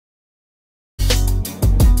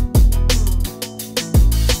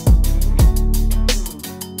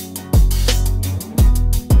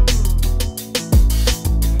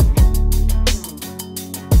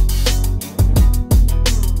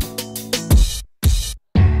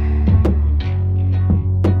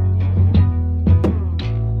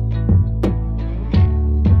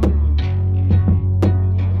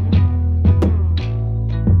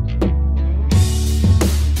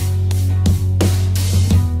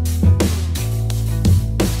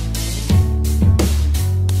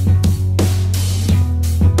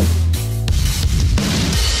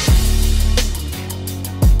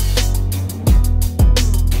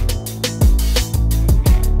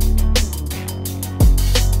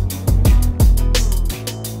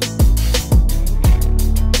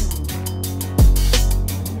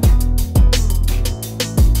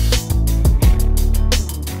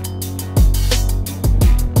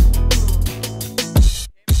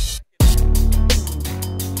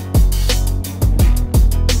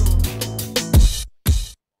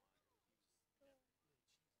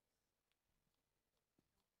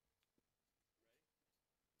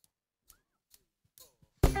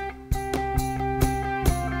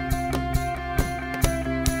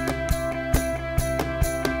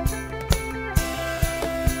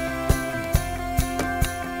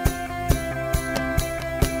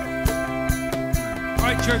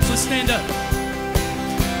Church, let's stand up.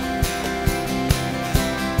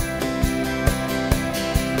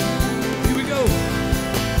 Here we go.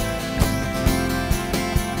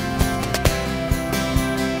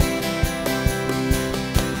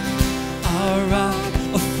 Our rock,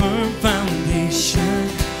 a firm foundation.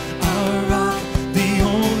 Our rock, the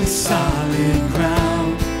only solid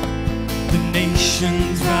ground. The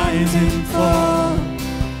nations rise and fall.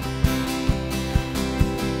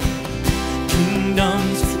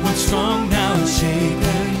 Kingdoms once strong, now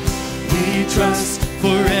shaken. We trust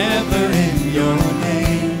forever in your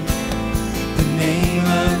name, the name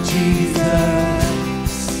of Jesus.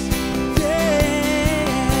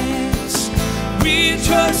 Yes, we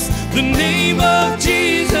trust the name of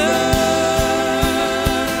Jesus.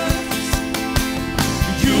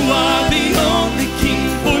 You are the only King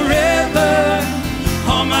forever.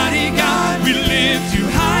 Almighty God, we lift you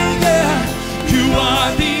higher. You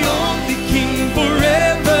are the only King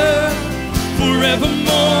forever,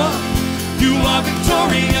 forevermore. You are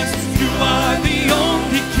victorious. You are the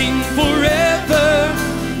only King forever.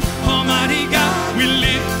 Almighty God, we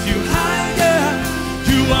lift you higher.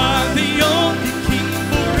 You are the only King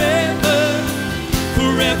forever,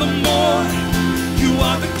 forevermore. You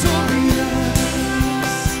are victorious.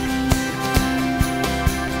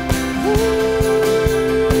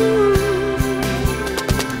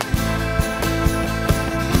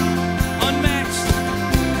 Unmatched.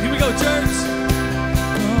 Here we go, church.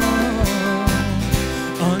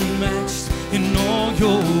 Unmatched in all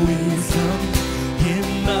your wisdom, in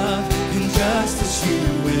love and justice you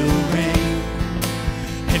will reign,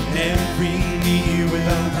 and every knee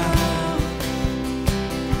will bow.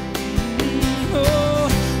 Oh,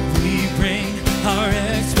 we bring our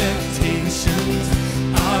expectations,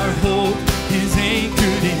 our hope is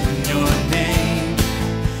anchored in your name,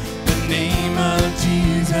 the name of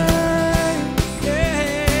Jesus. Yeah.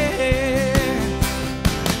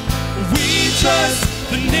 We trust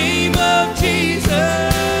the name of Jesus.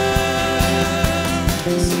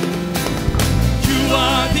 You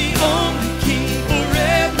are the only King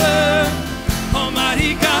forever.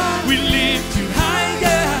 Almighty God, we lift you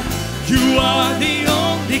higher. You are the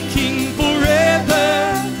only King forever,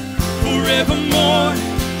 forevermore.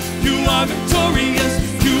 You are victorious.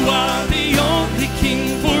 You are the only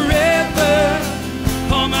King forever.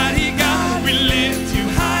 Almighty God, we lift you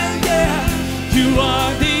higher. You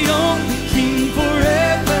are the only King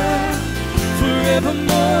forever,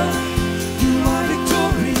 forevermore. You are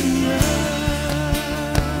victorious.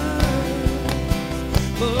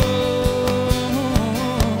 Oh,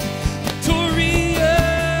 victorious.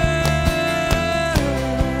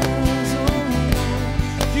 Oh,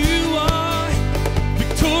 you are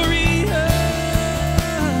victorious.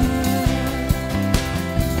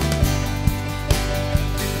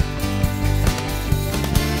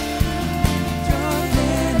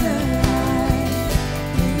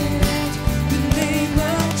 The name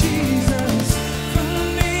of Jesus,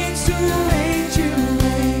 from age to age you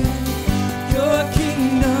reign. Your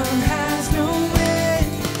kingdom has no end.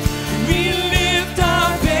 We lift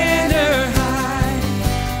our banner high.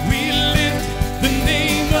 We lift the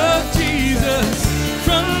name of Jesus.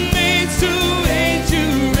 From age to age you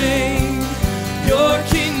reign. Your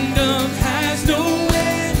kingdom has no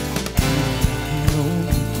end. The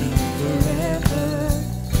only King forever.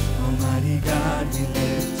 Almighty God, we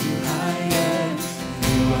lift you higher.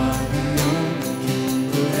 You are the only King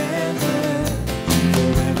forever,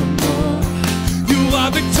 forevermore. You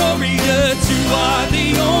are victorious. You are the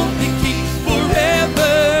only King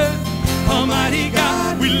forever. Almighty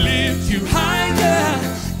God, we lift you higher.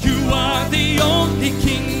 You are the only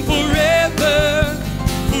King forever,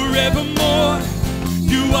 forevermore.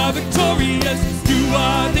 You are victorious. You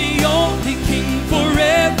are the only King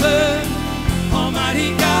forever.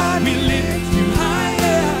 Almighty God, we lift you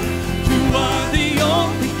higher. You are the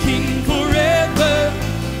only King forever,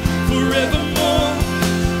 forevermore.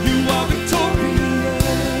 You are victorious.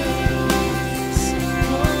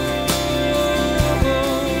 Oh,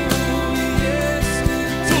 yes,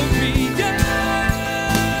 victorious.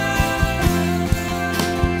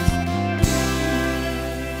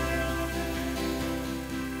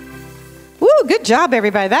 Woo, good job,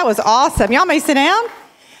 everybody. That was awesome. Y'all may sit down.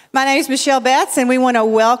 My name is Michelle Betts, and we want to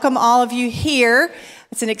welcome all of you here.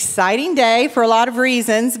 It's an exciting day for a lot of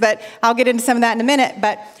reasons, but I'll get into some of that in a minute.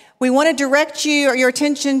 But we want to direct your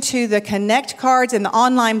attention to the Connect cards and the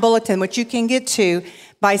online bulletin, which you can get to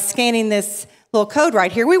by scanning this little code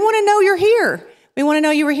right here. We want to know you're here. We want to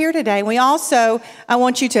know you were here today. We also, I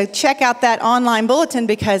want you to check out that online bulletin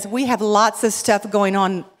because we have lots of stuff going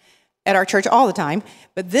on at our church all the time.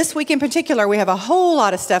 But this week in particular, we have a whole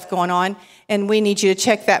lot of stuff going on, and we need you to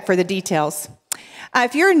check that for the details.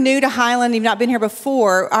 If you're new to Highland, you've not been here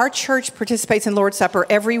before, our church participates in Lord's Supper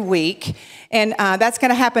every week, and that's going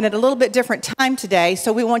to happen at a little bit different time today,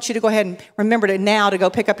 so we want you to go ahead and remember to go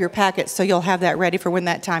pick up your packets so you'll have that ready for when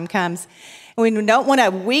that time comes. And we don't want a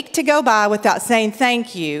week to go by without saying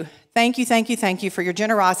thank you. Thank you, thank you, thank you for your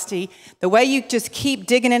generosity. The way you just keep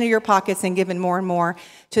digging into your pockets and giving more and more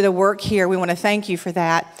to the work here, we want to thank you for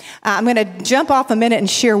that. I'm going to jump off a minute and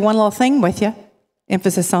share one little thing with you.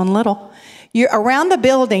 Emphasis on little. Around the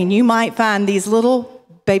building, you might find these little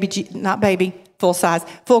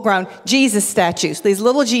full-grown Jesus statues, these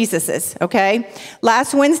little Jesuses, okay?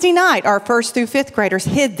 Last Wednesday night, our 1st through 5th graders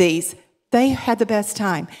hid these. They had the best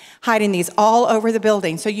time hiding these all over the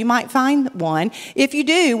building. So you might find one. If you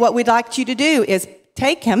do, what we'd like you to do is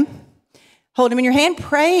take him, hold him in your hand,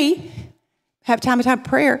 pray, have time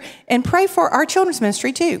prayer, and pray for our children's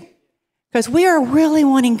ministry too. Because we are really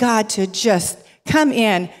wanting God to just come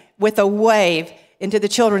in with a wave into the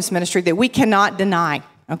children's ministry that we cannot deny,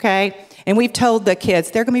 okay? And we've told the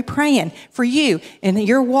kids they're going to be praying for you in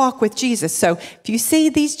your walk with Jesus. So if you see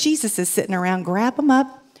these Jesuses sitting around, grab them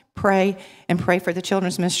up, pray, and pray for the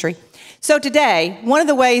children's ministry. So today, one of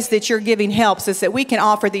the ways that your giving helps is that we can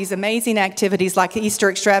offer these amazing activities like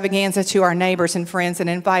Easter extravaganza to our neighbors and friends and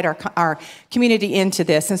invite our community into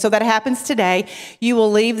this. And so that happens today. You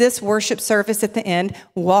will leave this worship service at the end,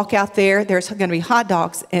 walk out there. There's going to be hot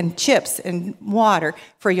dogs and chips and water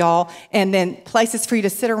for y'all, and then places for you to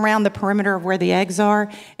sit around the perimeter of where the eggs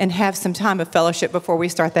are and have some time of fellowship before we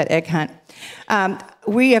start that egg hunt.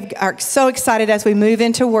 We are so excited as we move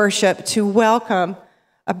into worship to welcome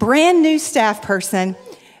a brand new staff person,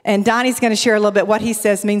 and Donnie's going to share a little bit what he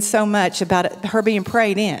says means so much about her being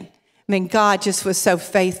prayed in. I mean, God just was so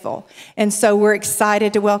faithful. And so we're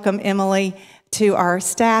excited to welcome Emily to our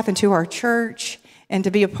staff and to our church and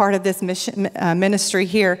to be a part of this mission, ministry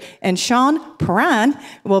here. And Sean Perrin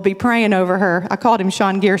will be praying over her. I called him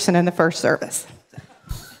Sean Gearson in the first service.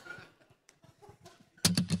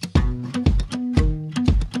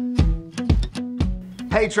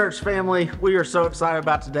 Hey church family, we are so excited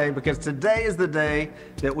about today because today is the day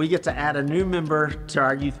that we get to add a new member to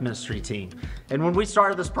our youth ministry team. And when we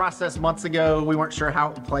started this process months ago, we weren't sure how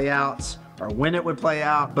it would play out or when it would play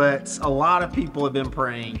out, but a lot of people have been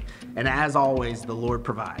praying, and as always, the Lord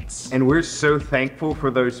provides. And we're so thankful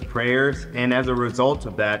for those prayers, and as a result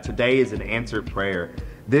of that, today is an answered prayer.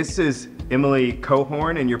 This is Emily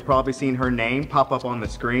Cohorn, and you're probably seeing her name pop up on the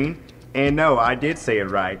screen. And no, I did say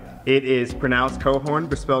it right. It is pronounced Cohorn,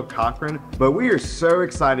 but spelled Cochran. But we are so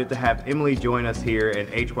excited to have Emily join us here at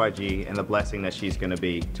HYG and the blessing that she's going to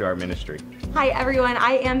be to our ministry. Hi everyone,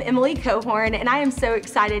 I am Emily Cohorn, and I am so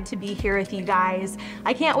excited to be here with you guys.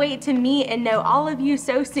 I can't wait to meet and know all of you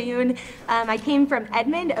so soon. I came from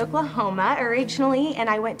Edmond, Oklahoma originally, and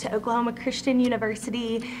I went to Oklahoma Christian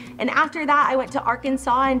University. And after that, I went to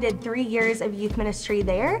Arkansas and did 3 years of youth ministry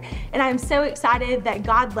there. And I'm so excited that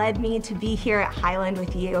God led me to be here at Highland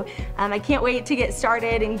with you. I can't wait to get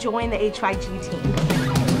started and join the HYG team.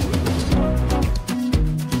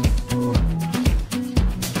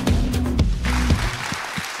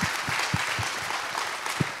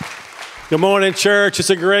 Good morning, church. It's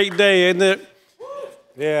a great day, isn't it?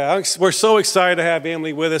 Yeah, we're so excited to have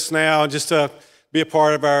Emily with us now and just to be a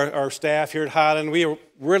part of our staff here at Highland. We are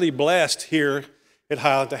really blessed here at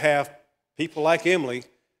Highland to have people like Emily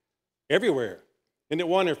everywhere. Isn't it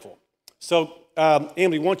wonderful? So,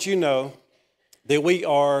 Emily, I want you to know that we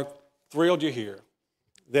are thrilled you're here,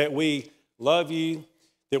 that we love you,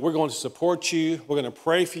 that we're going to support you, we're going to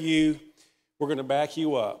pray for you, we're going to back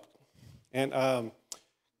you up. And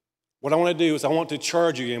what I want to do is I want to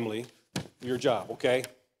charge you, Emily, your job, okay?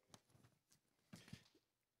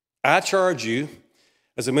 I charge you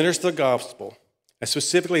as a minister of the gospel, and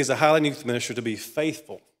specifically as a Highland Youth Minister, to be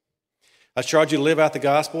faithful. I charge you to live out the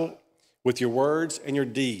gospel with your words and your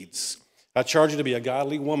deeds. I charge you to be a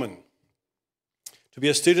godly woman, to be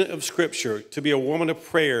a student of Scripture, to be a woman of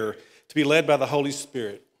prayer, to be led by the Holy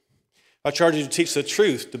Spirit. I charge you to teach the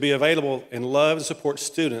truth, to be available and love and support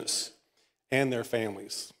students and their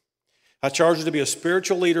families. I charge you to be a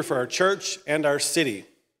spiritual leader for our church and our city.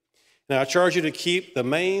 And I charge you to keep the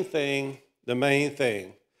main thing,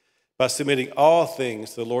 by submitting all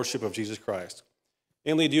things to the Lordship of Jesus Christ.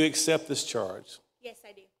 Emily, do you accept this charge? Yes,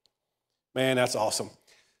 I do. Man, that's awesome.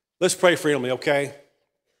 Let's pray for Emily, okay?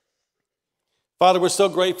 Father, we're so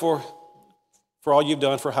grateful for all you've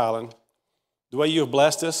done for Highland, the way you have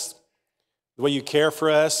blessed us, the way you care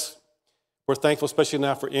for us. We're thankful especially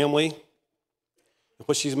now for Emily and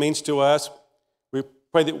what she means to us. We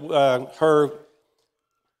pray that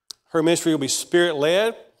her ministry will be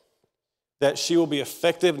Spirit-led, that she will be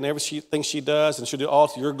effective in everything she does, and she'll do all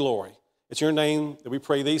to your glory. It's your name that we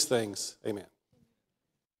pray these things. Amen.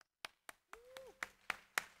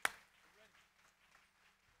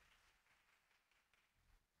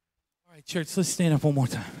 All right, church, let's stand up one more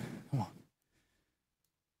time. Come on.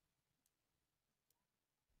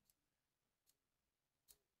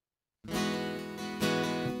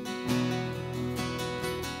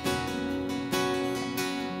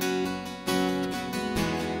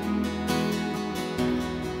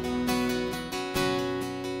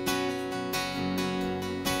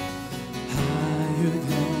 Higher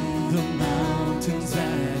than the mountains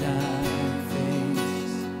that I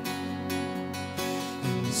face,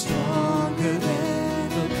 and stronger than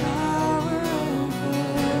the power of the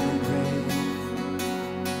grave.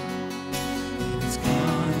 And it's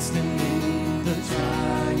constant in the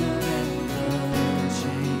trial and the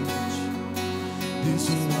change. This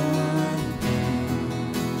one thing,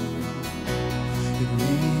 it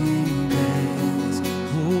remains.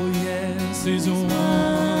 Oh yes, there's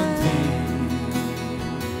one thing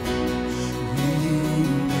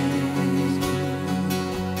remains.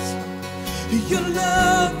 Your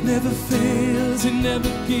love never fails, it never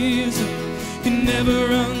gives up, it never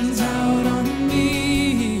runs out on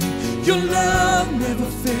me. Your love never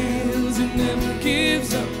fails, it never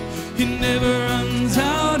gives up, it never runs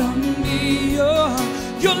out on me. Oh,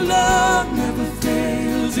 your love never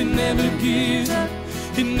fails, it never gives up,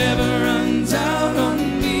 it never runs out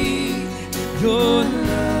on me. Your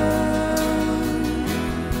love,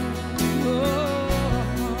 oh.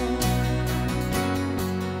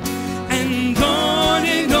 And on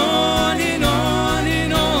and on and on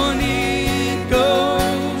and on it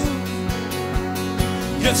goes.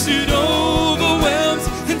 Yes, it overwhelms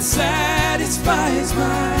and satisfies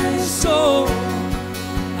my soul.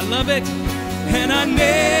 I love it. And I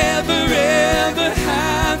never ever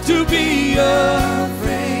have to be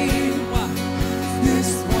afraid. Why?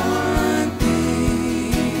 This one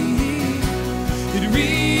thing, it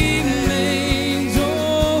remains.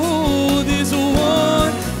 Oh, this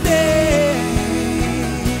one thing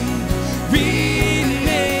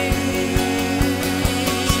remains.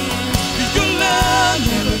 Your love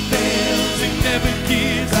never fails, it never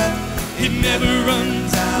gives up, it never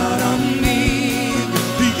runs out on me.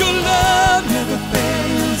 Your love never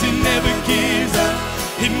fails, it never gives up,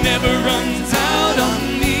 it never runs out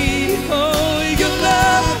on me. Oh, your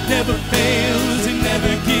love never fails, it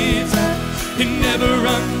never gives up, it never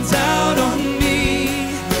runs out on me.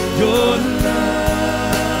 Your love.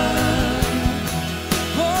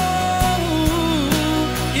 Oh,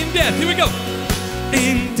 in death, here we go.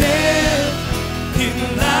 In death, in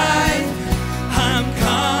life, I'm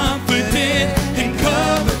confident and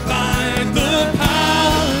covered by the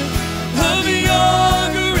power of your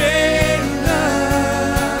great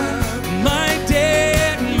love. My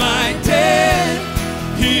debt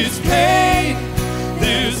is paid.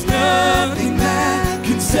 There's nothing that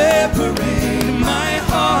can separate my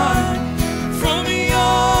heart from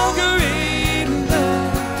your great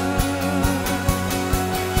love.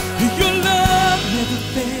 Your love never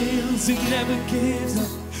fails, it never gives up,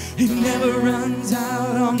 it never runs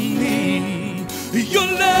out on me. Your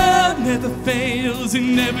love never fails, it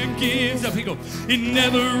never gives up. Here you go. It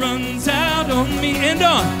never runs out on me. And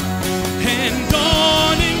on and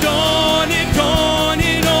on and on and on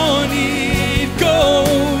and on it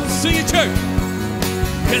goes. Sing it, church.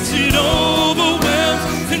 Yes, it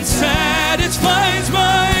overwhelms and satisfies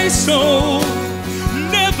my soul.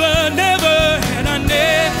 Never, never, and I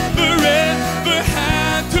never ever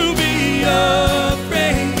had to be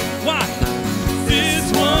afraid. Why?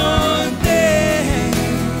 This one thing,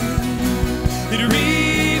 it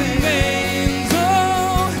remains.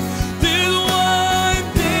 Oh, this one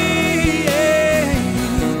thing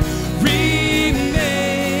remains.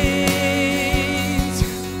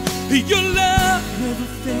 Your love never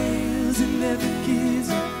fails, it never gives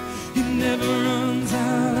up, it never runs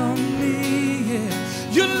out on me. Yeah.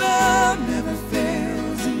 Your love never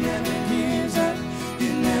fails, it never gives up,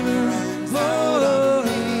 it never runs out on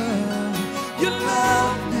me. Your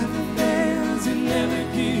love never fails, it never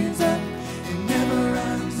gives up, it never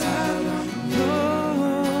runs out on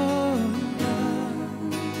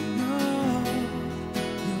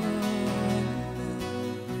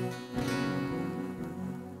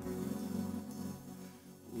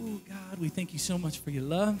Oh, God, we thank you so much for your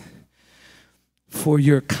love, for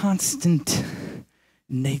your constant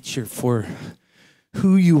nature, for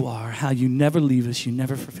who you are, how you never leave us, you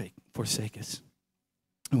never forsake us.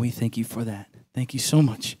 And we thank you for that. Thank you so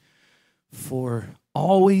much for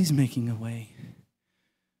always making a way,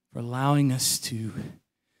 for allowing us to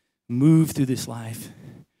move through this life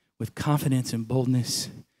with confidence and boldness,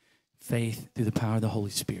 faith through the power of the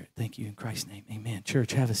Holy Spirit. Thank you in Christ's name. Amen.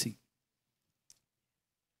 Church, have a seat.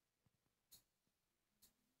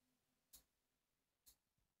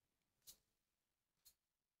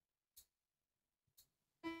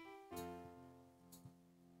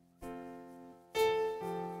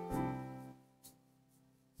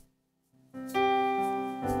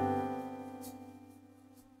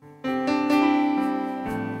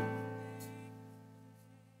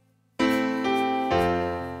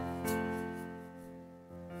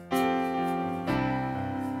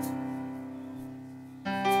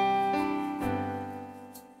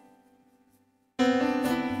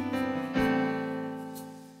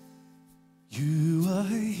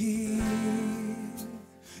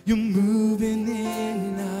 You're moving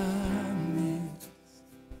in our midst.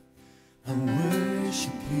 I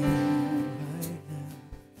worship you right now.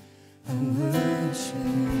 I worship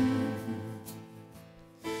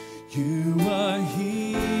you. You are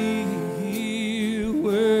here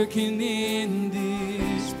working in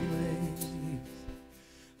this place.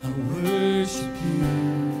 I worship you,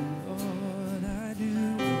 Lord, I do. I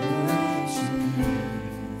worship you.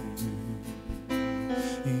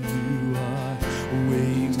 You are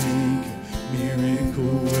waymaker,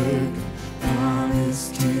 miracle worker, promise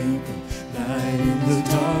keeper, light in the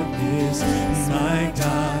darkness. My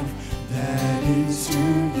God, that is who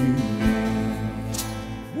you are.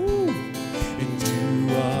 And you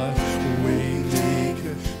are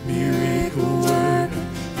waymaker, miracle worker,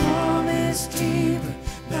 promise keeper,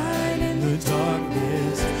 light in the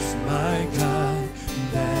darkness. My God,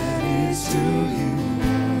 that is who you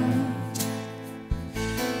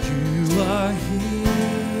are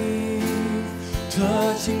here,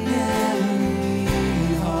 touching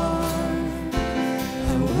every heart. I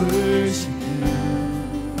worship you,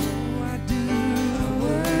 I do, I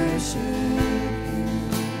worship you.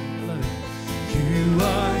 You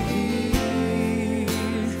are here,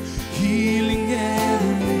 healing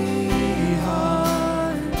every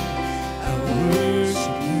heart. I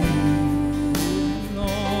worship you,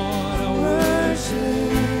 Lord, I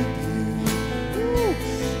worship you.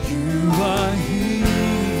 You are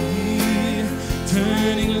here,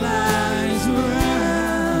 turning lives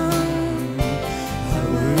around. I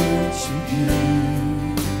worship you,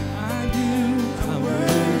 I do, I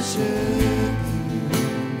worship you.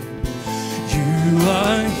 You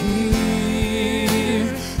are here,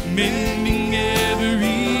 mending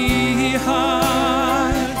every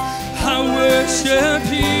heart. I worship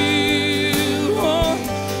you, oh,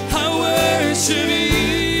 I worship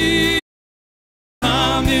you.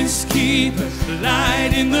 Promise keeper,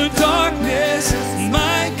 light in the darkness.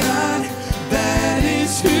 My God, that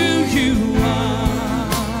is who you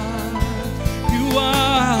are. You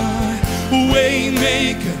are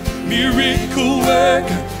waymaker, miracle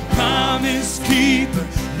worker, promise keeper,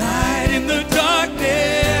 light in the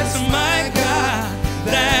darkness. My God,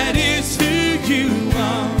 that is who you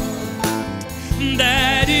are.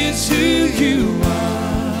 That is who you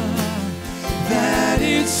are. That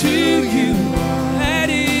is who you are.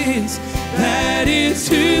 That is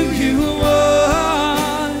who you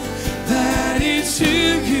are. That is who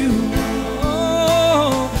you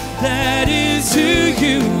are. That is who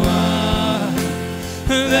you are.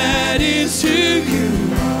 That is who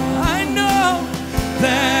you are. I know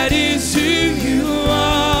that is who you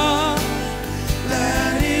are.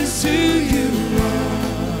 That is who you are.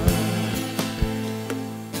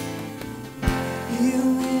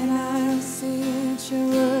 Even when I don't see it, you're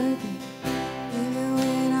working. Even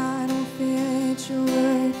when I don't feel it, you're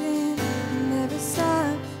working. You never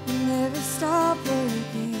stop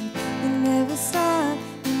working. You never stop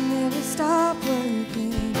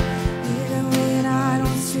working. Even when I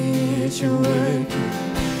don't see it, you're working.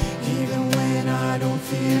 Even when I don't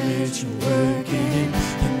feel it, you're working.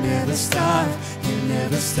 You never stop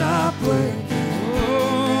working.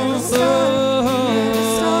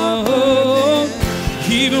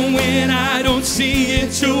 Even when I don't see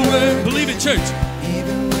it, you're working. Believe it, church.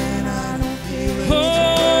 Even when I don't feel it,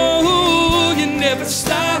 Oh, you never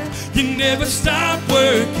stop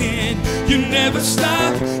working. You never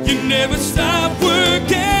stop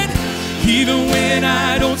working. Even when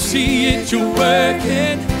I don't see it, you're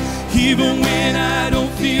working. Even when I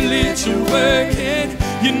don't feel it, you're working.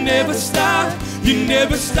 You never stop working. You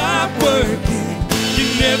never stop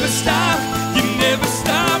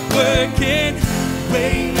working.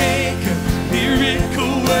 Waymaker,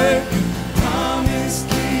 miracle worker, promise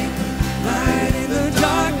keeper, light in the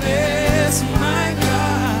darkness. My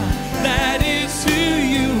God, that is who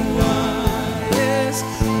you are. Yes,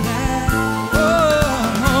 that,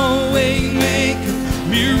 oh,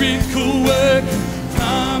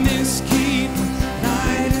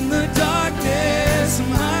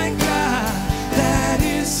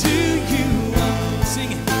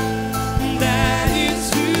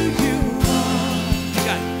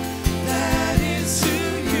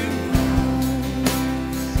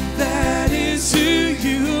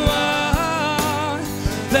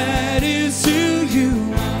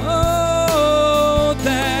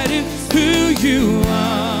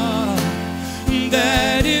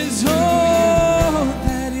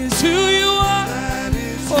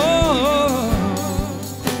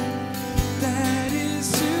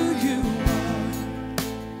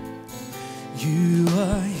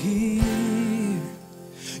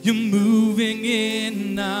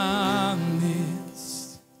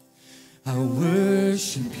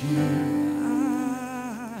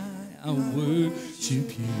 I worship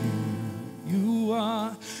you. You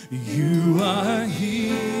are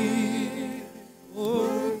here. Oh,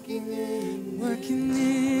 working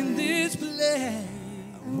in this place.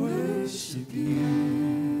 I worship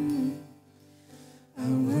you. I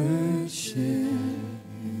worship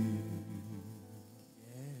you.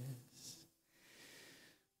 Yes.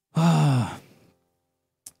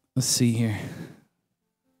 Let's see here.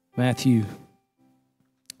 Matthew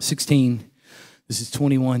 16. This is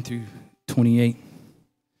 21 through 28.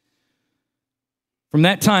 From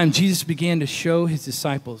that time, Jesus began to show his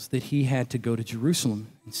disciples that he had to go to Jerusalem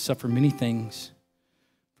and suffer many things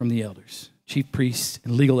from the elders, chief priests,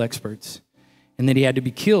 and legal experts, and that he had to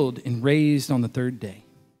be killed and raised on the third day.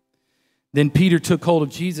 Then Peter took hold of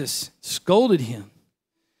Jesus, scolded him,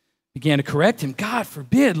 began to correct him. God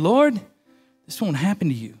forbid, Lord, this won't happen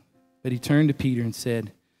to you. But he turned to Peter and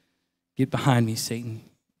said, get behind me, Satan.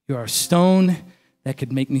 You are a stone that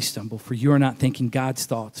could make me stumble, for you are not thinking God's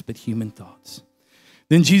thoughts, but human thoughts.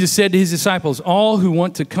 Then Jesus said to his disciples, all who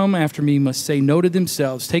want to come after me must say no to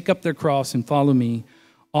themselves, take up their cross and follow me.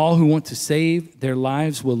 All who want to save their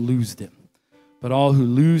lives will lose them, but all who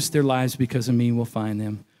lose their lives because of me will find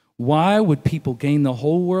them. Why would people gain the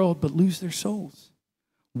whole world but lose their souls?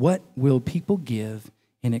 What will people give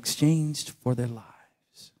in exchange for their lives?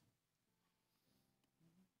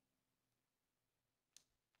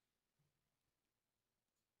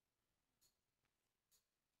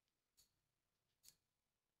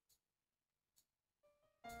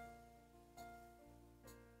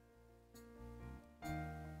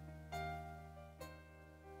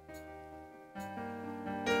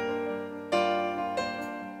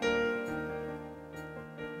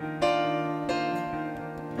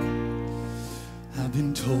 I've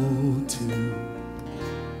been told to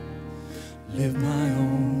live my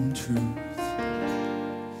own truth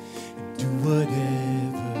and do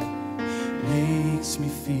whatever makes me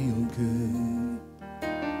feel good.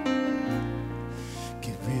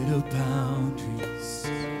 Get rid of boundaries,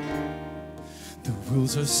 the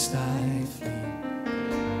rules are stifling,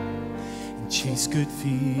 and chase good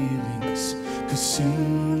feelings, 'cause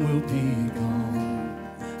soon we'll be gone.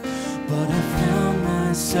 But I found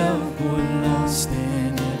myself more lost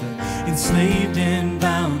than ever, enslaved and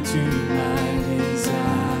bound to my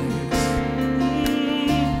desires.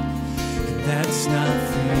 And that's not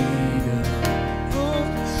freedom. Oh,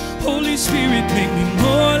 Holy Spirit, make me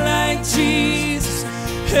more like Jesus.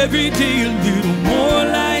 Every day a little more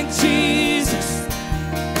like Jesus.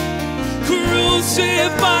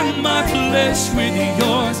 Crucify my flesh with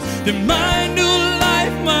yours, that my new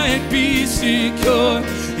life might be secure.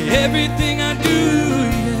 Everything I do,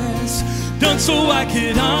 yes, done so I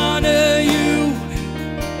could honor you.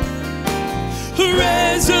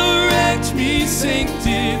 Resurrect me,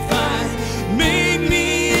 sanctify, make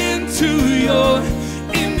me into your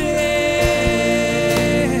image.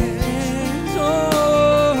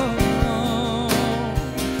 Oh,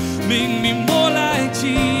 make me more like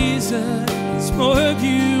Jesus, more of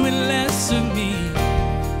you and less of me.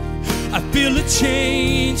 I feel a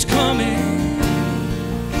change coming.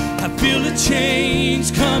 I feel a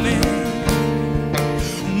change coming.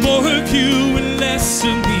 More of you and less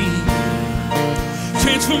of me.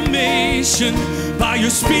 Transformation by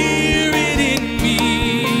your spirit in me.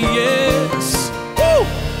 Yes. Woo!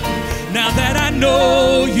 Now that I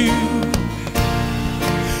know you,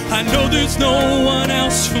 I know there's no one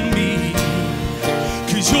else for me.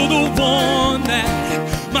 'Cause you're the one that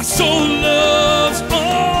my soul loves.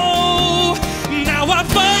 Oh, now I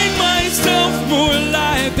find myself more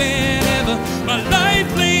alive than ever. My life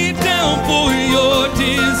laid down for your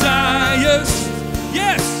desires.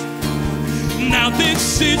 Yes. Now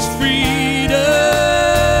this is freedom.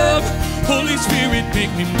 Holy Spirit,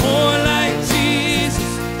 make me more like Jesus.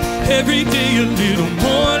 Every day a little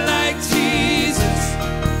more like Jesus.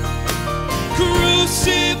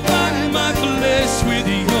 Crucify my flesh with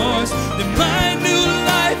yours, that my new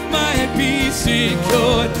life might be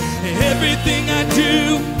secured. Everything I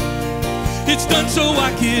do, it's done so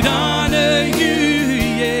I could honor you,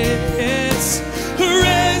 yes.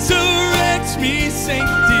 Resurrect me,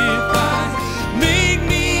 sanctify, make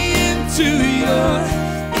me into your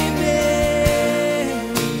image.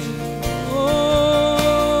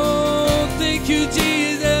 Oh, thank you,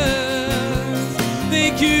 Jesus.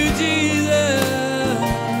 Thank you, Jesus.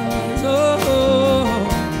 Oh,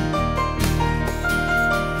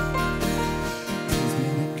 praise be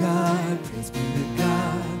to God, praise be to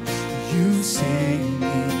God. You save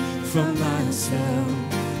me from myself.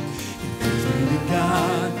 And praise be to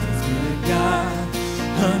God, praise be to God.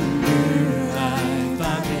 A new life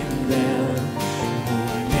I've been left.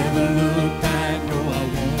 Oh, I never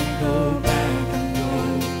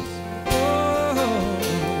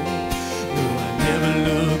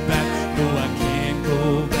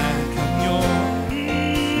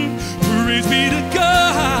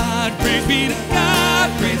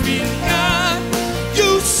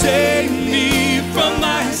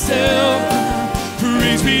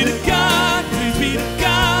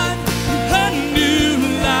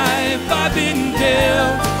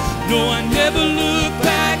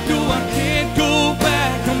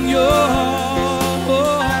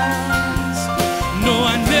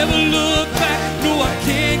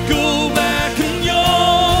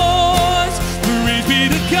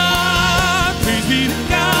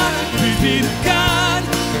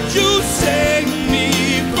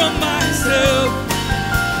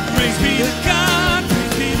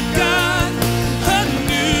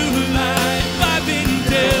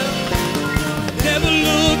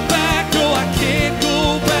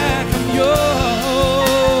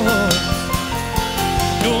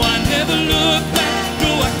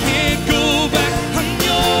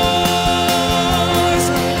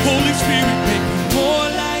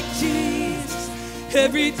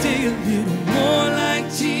little more like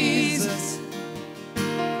Jesus.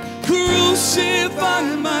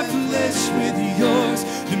 Crucify my flesh with yours,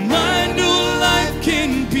 that my new life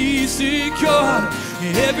can be secure.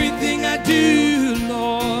 Everything I do,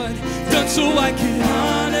 Lord, done so I can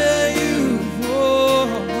honor you. Oh,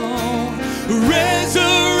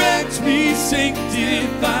 resurrect me,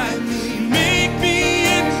 sanctify me, make me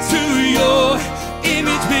into your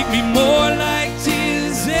image, make me more like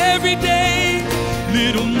Jesus every day,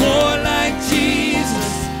 little more like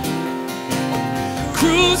Jesus.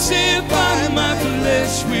 Crucify my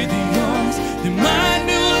flesh with yours, that my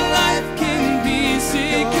new life can be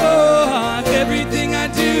secure. Everything I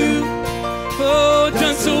do, oh,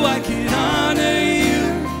 done so I can honor you.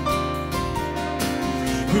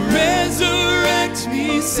 Resurrect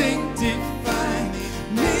me, sanctify me,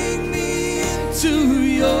 make me into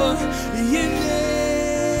your image.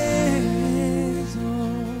 Oh,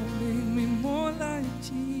 make me more like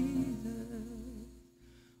Jesus.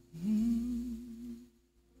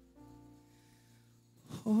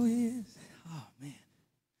 Oh, yes. Oh, man.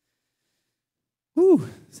 Woo.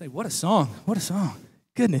 Say, what a song. What a song.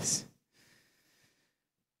 Goodness.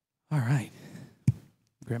 All right.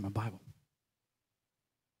 Grab my Bible.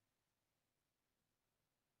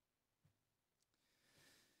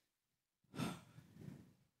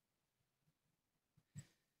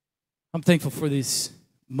 I'm thankful for these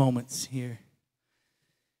moments here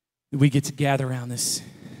that we get to gather around this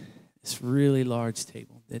really large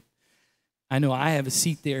table, that I know I have a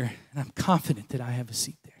seat there, and I'm confident that I have a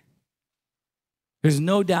seat there. There's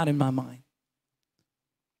no doubt in my mind.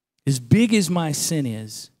 As big as my sin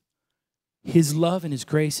is, His love and His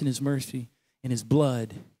grace and His mercy and His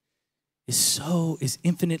blood is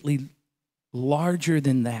infinitely larger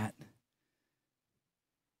than that.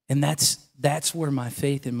 And that's where my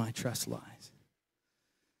faith and my trust lies.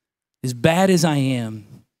 As bad as I am,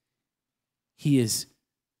 He is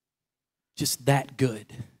just that good.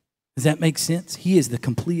 Does that make sense? He is the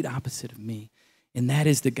complete opposite of me. And that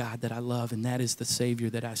is the God that I love, and that is the Savior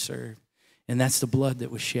that I serve. And that's the blood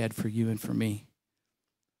that was shed for you and for me.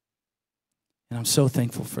 And I'm so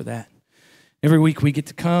thankful for that. Every week we get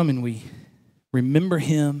to come and we remember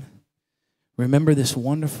Him, remember this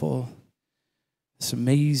wonderful, this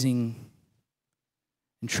amazing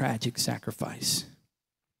and tragic sacrifice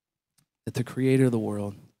that the Creator of the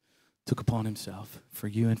world took upon Himself for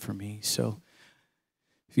you and for me. So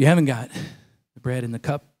if you haven't got the bread and the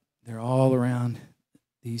cup, they're all around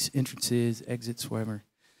these entrances, exits, wherever.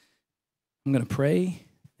 I'm going to pray,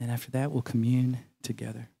 and after that, we'll commune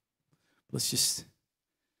together. Let's just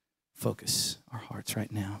focus our hearts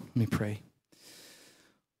right now. Let me pray.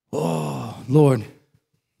 Oh, Lord,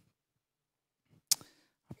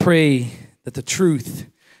 I pray that the truth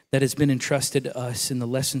that has been entrusted to us and the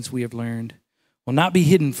lessons we have learned will not be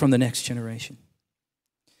hidden from the next generation.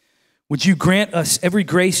 Would you grant us every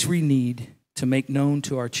grace we need to make known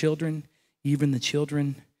to our children, even the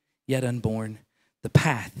children yet unborn, the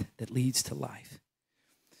path that leads to life.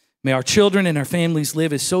 May our children and our families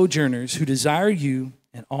live as sojourners who desire you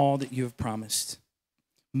and all that you have promised,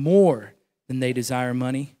 more than they desire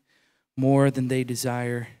money, more than they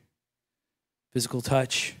desire physical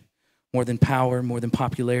touch, more than power, more than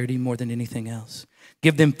popularity, more than anything else.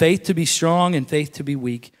 Give them faith to be strong and faith to be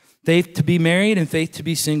weak, faith to be married and faith to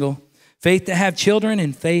be single, faith to have children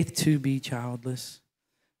and faith to be childless,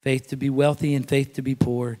 faith to be wealthy and faith to be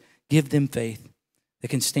poor. Give them faith that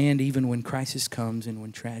can stand even when crisis comes and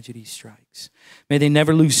when tragedy strikes. May they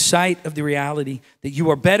never lose sight of the reality that you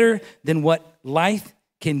are better than what life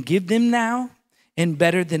can give them now and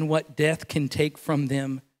better than what death can take from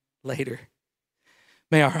them later.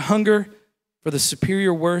 May our hunger for the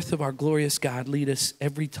superior worth of our glorious God lead us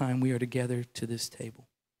every time we are together to this table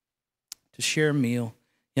to share a meal,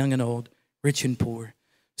 young and old, rich and poor,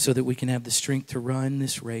 so that we can have the strength to run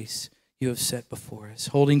this race you have set before us,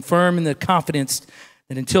 holding firm in the confidence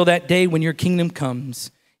that until that day when your kingdom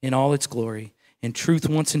comes in all its glory, and truth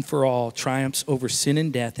once and for all triumphs over sin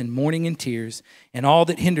and death and mourning and tears and all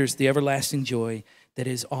that hinders the everlasting joy that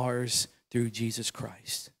is ours through Jesus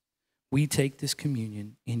Christ. We take this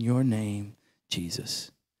communion in your name,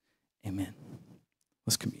 Jesus. Amen.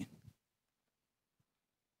 Let's commune.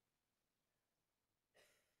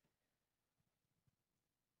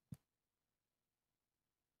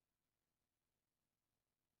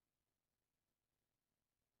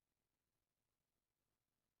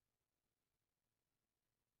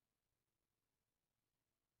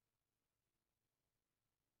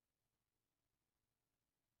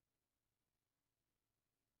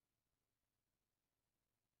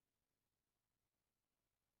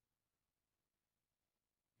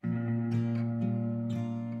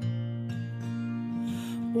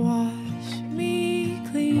 Wash me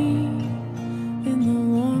clean in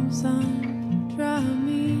the warm sun, dry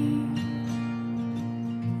me.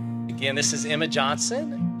 Again, this is Emma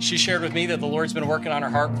Johnson. She shared with me that the Lord's been working on her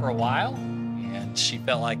heart for a while, and she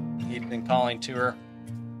felt like he'd been calling to her,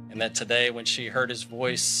 and that today when she heard his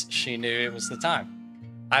voice, she knew it was the time.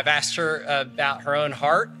 I've asked her about her own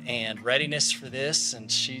heart and readiness for this, and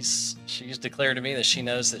she's declared to me that she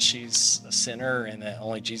knows that she's a sinner and that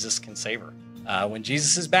only Jesus can save her. When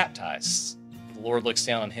Jesus is baptized, the Lord looks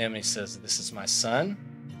down on him and he says, "This is my son,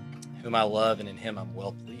 whom I love, and in him I'm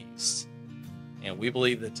well pleased." And we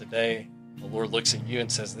believe that today the Lord looks at you and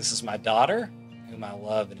says, "This is my daughter, whom I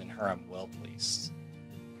love, and in her I'm well pleased."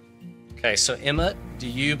 Okay, so Emma, do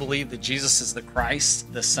you believe that Jesus is the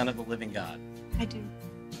Christ, the Son of the living God? I do.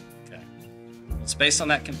 Okay. It's based on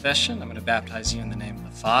that confession. I'm going to baptize you in the name of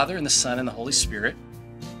the Father, and the Son, and the Holy Spirit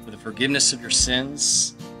for the forgiveness of your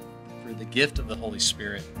sins, for the gift of the Holy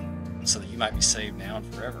Spirit, so that you might be saved now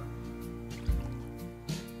and forever.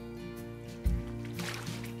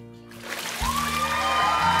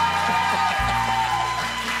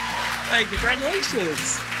 Hey,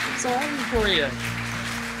 congratulations. I'm so happy for you.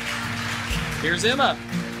 Here's Emma.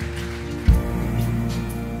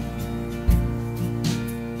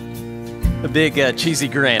 The big cheesy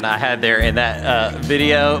grin I had there in that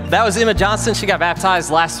video. That was Emma Johnson. She got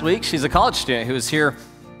baptized last week. She's a college student who was here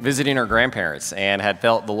visiting her grandparents and had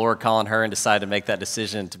felt the Lord calling her and decided to make that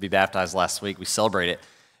decision to be baptized last week. We celebrate it.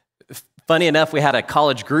 Funny enough, we had a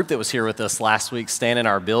college group that was here with us last week staying in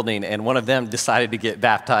our building, and one of them decided to get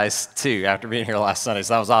baptized too after being here last Sunday.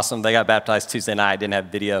 So that was awesome. They got baptized Tuesday night. Didn't have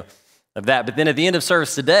video of that. But then at the end of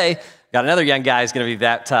service today, got another young guy who's going to be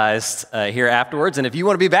baptized here afterwards. And if you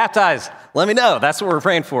want to be baptized, let me know. That's what we're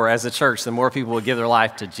praying for as a church. The more people will give their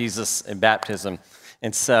life to Jesus in baptism.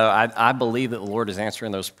 And so I believe that the Lord is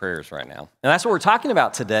answering those prayers right now. And that's what we're talking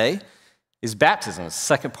about today is baptism. It's the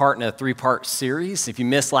second part in a three-part series. If you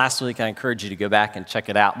missed last week, I encourage you to go back and check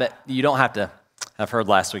it out. But you don't have to have heard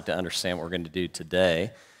last week to understand what we're going to do today.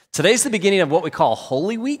 Today's the beginning of what we call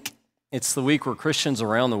Holy Week. It's the week where Christians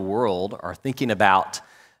around the world are thinking about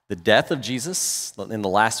the death of Jesus in the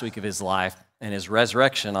last week of his life and his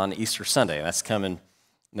resurrection on Easter Sunday. That's coming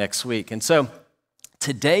next week. And so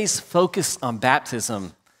today's focus on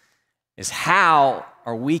baptism is how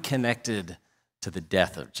are we connected to the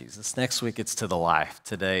death of Jesus. Next week, it's to the life.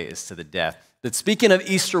 Today is to the death. But speaking of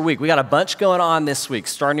Easter week, we got a bunch going on this week,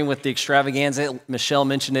 starting with the extravaganza. Michelle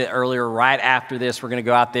mentioned it earlier. Right after this, we're going to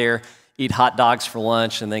go out there, eat hot dogs for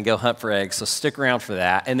lunch, and then go hunt for eggs. So stick around for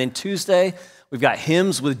that. And then Tuesday, we've got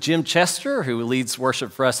hymns with Jim Chester, who leads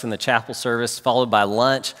worship for us in the chapel service, followed by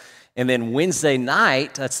lunch. And then Wednesday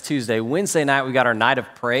night, that's Tuesday, Wednesday night, we got our night of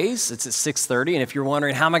praise. It's at 6:30. And if you're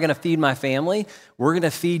wondering, how am I going to feed my family? We're going to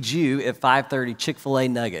feed you at 5:30 Chick-fil-A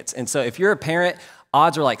nuggets. And so if you're a parent,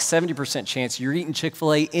 odds are like 70% chance you're eating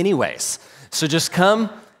Chick-fil-A anyways. So just come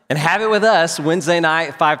and have it with us Wednesday night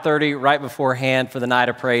at 5:30 right beforehand for the night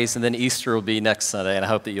of praise. And then Easter will be next Sunday. And I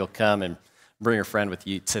hope that you'll come and bring a friend with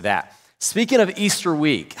you to that. Speaking of Easter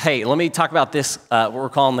week, hey, let me talk about this, what we're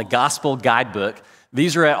calling the Gospel Guidebook.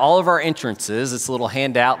 These are at all of our entrances. It's a little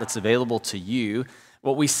handout that's available to you.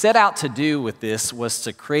 What we set out to do with this was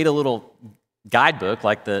to create a little guidebook,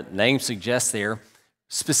 like the name suggests there,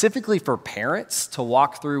 specifically for parents to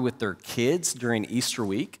walk through with their kids during Easter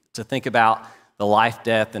week, to think about the life,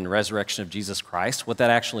 death, and resurrection of Jesus Christ, what that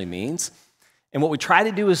actually means. And what we try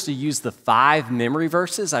to do is to use the 5 memory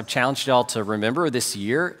verses I've challenged y'all to remember this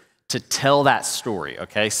year to tell that story,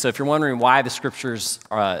 okay? So if you're wondering why the scriptures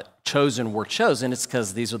were chosen, it's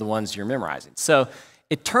because these are the ones you're memorizing. So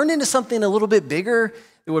it turned into something a little bit bigger.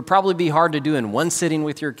 It would probably be hard to do in one sitting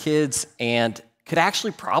with your kids and could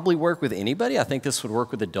actually probably work with anybody. I think this would work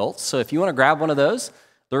with adults. So if you want to grab one of those,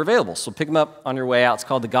 they're available. So pick them up on your way out. It's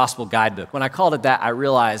called the Gospel Guidebook. When I called it that, I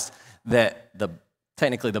realized that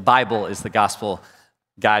technically the Bible is the Gospel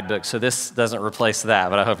Guidebook. So this doesn't replace that,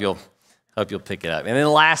 but I hope you'll pick it up. And then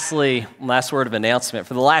lastly, last word of announcement.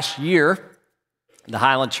 For the last year, the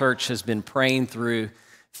Highland Church has been praying through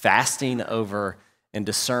fasting over and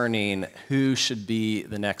discerning who should be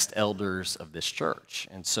the next elders of this church.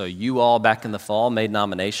 And so you all back in the fall made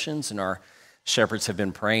nominations, and our shepherds have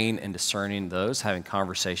been praying and discerning those, having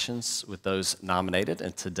conversations with those nominated.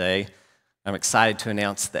 And today, I'm excited to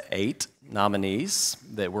announce the 8 nominees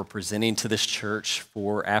that we're presenting to this church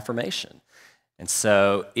for affirmation. And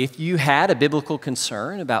so if you had a biblical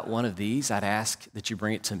concern about one of these, I'd ask that you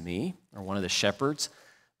bring it to me or one of the shepherds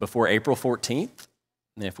before April 14th.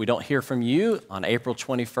 And if we don't hear from you on April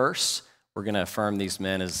 21st, we're going to affirm these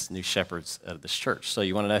men as new shepherds of this church. So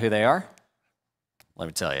you want to know who they are? let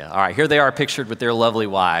me tell you. All right, here they are pictured with their lovely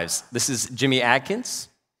wives. This is Jimmy Adkins.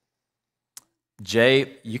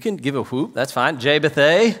 Jay, you can give a whoop, that's fine. Jay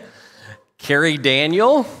Bethay, Carrie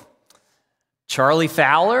Daniel, Charlie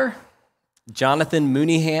Fowler, Jonathan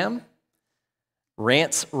Mooneyham,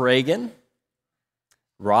 Rance Reagan,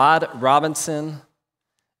 Rod Robinson,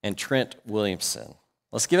 and Trent Williamson.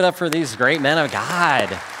 Let's give it up for these great men of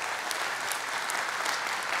God.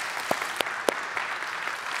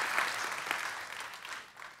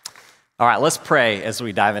 All right, let's pray as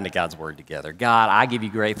we dive into God's word together. God, I give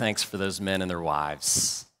you great thanks for those men and their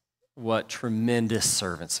wives. What tremendous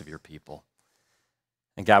servants of your people.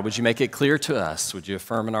 And God, would you make it clear to us, would you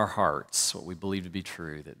affirm in our hearts what we believe to be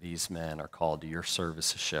true, that these men are called to your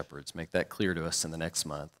service as shepherds. Make that clear to us in the next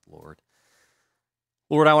month, Lord.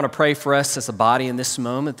 Lord, I want to pray for us as a body in this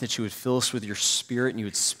moment that you would fill us with your spirit and you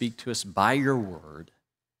would speak to us by your word,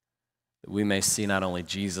 that we may see not only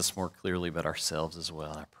Jesus more clearly, but ourselves as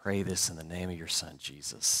well. And I pray this in the name of your son,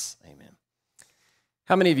 Jesus. Amen.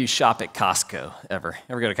 How many of you shop at Costco ever?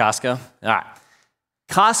 Ever go to Costco? All right.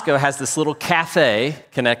 Costco has this little cafe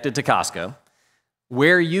connected to Costco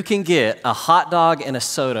where you can get a hot dog and a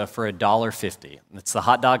soda for $1.50. It's the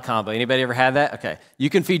hot dog combo. Anybody ever had that? Okay.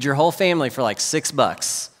 You can feed your whole family for like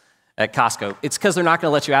 $6 at Costco. It's because they're not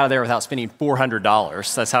going to let you out of there without spending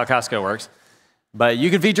 $400. That's how Costco works. But you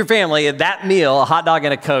can feed your family at that meal, a hot dog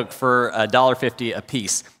and a Coke for $1.50 a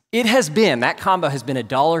piece. That combo has been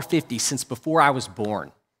 $1.50 since before I was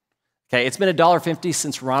born. Okay, it's been $1.50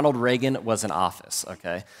 since Ronald Reagan was in office,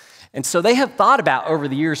 okay? And so they have thought about over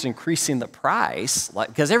the years increasing the price,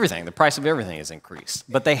 because the price of everything has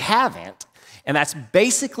increased, but they haven't, and that's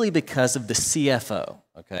basically because of the CFO,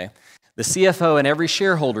 okay? The CFO in every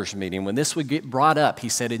shareholders meeting, when this would get brought up, he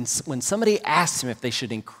said when somebody asked him if they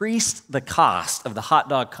should increase the cost of the hot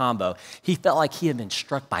dog combo, he felt like he had been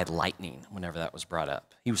struck by lightning whenever that was brought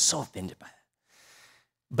up. He was so offended by that.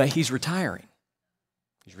 But he's retiring.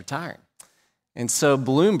 He's retiring. And so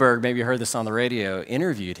Bloomberg, maybe you heard this on the radio,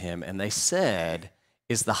 interviewed him, and they said,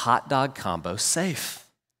 is the hot dog combo safe?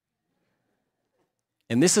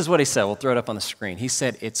 And this is what he said. We'll throw it up on the screen. He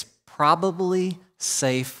said, it's probably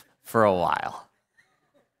safe for a while.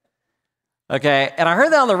 Okay, and I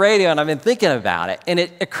heard that on the radio, and I've been thinking about it, and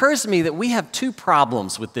it occurs to me that we have two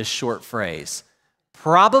problems with this short phrase,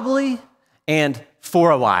 probably and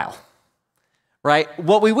for a while, right?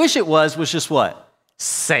 What we wish it was just what?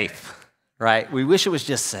 Safe, right? We wish it was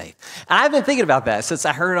just safe. And I've been thinking about that since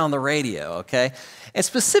I heard it on the radio, okay? And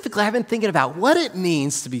specifically, I've been thinking about what it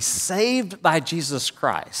means to be saved by Jesus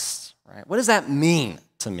Christ, right? What does that mean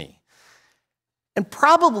to me? And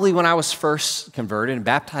probably when I was first converted and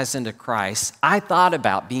baptized into Christ, I thought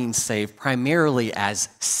about being saved primarily as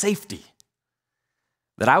safety.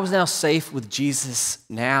 That I was now safe with Jesus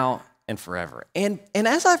now and forever. And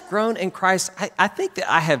as I've grown in Christ, I think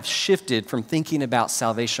that I have shifted from thinking about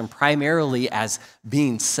salvation primarily as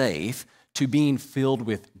being safe to being filled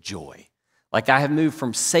with joy. Like I have moved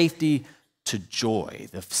from safety to joy,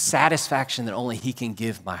 the satisfaction that only he can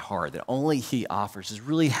give my heart, that only he offers, is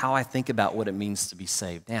really how I think about what it means to be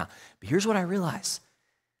saved now. But here's what I realize.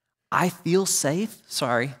 I feel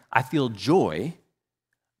joy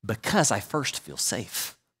because I first feel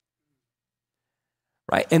safe.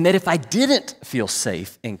 Right? And that if I didn't feel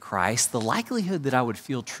safe in Christ, the likelihood that I would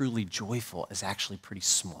feel truly joyful is actually pretty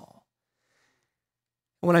small.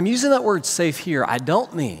 When I'm using that word safe here, I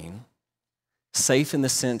don't mean safe in the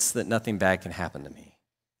sense that nothing bad can happen to me.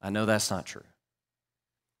 I know that's not true.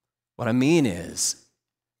 What I mean is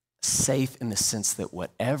safe in the sense that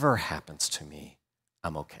whatever happens to me,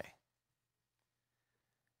 I'm okay.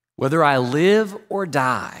 Whether I live or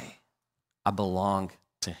die, I belong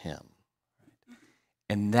to him.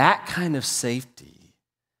 And that kind of safety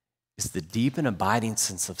is the deep and abiding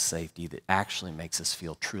sense of safety that actually makes us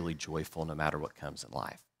feel truly joyful no matter what comes in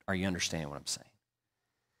life. Are you understanding what I'm saying?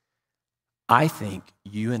 I think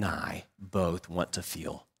you and I both want to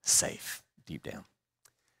feel safe deep down.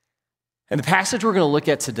 And the passage we're going to look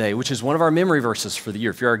at today, which is one of our memory verses for the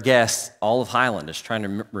year, if you're our guest, all of Highland is trying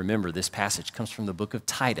to remember this passage, comes from the book of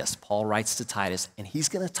Titus. Paul writes to Titus, and he's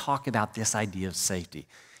going to talk about this idea of safety.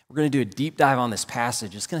 We're going to do a deep dive on this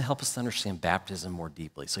passage. It's going to help us to understand baptism more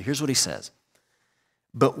deeply. So here's what he says.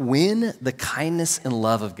 But when the kindness and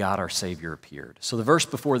love of God our Savior appeared. So the verse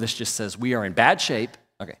before this just says, we are in bad shape.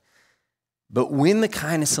 Okay. But when the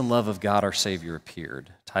kindness and love of God our Savior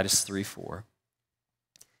appeared, Titus 3:4,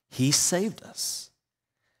 he saved us,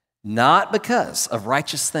 not because of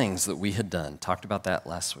righteous things that we had done, talked about that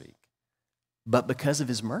last week, but because of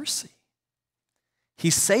his mercy. He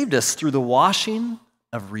saved us through the washing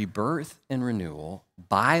of rebirth and renewal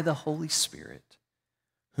by the Holy Spirit,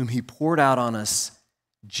 whom he poured out on us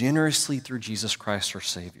generously through Jesus Christ our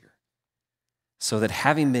Savior, so that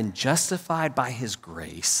having been justified by his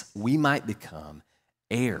grace, we might become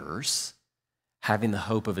heirs, having the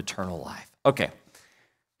hope of eternal life. Okay,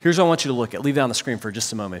 here's what I want you to look at. Leave it on the screen for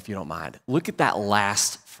just a moment if you don't mind. Look at that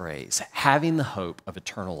last phrase, having the hope of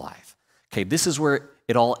eternal life. Okay, this is where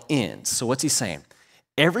it all ends. So what's he saying?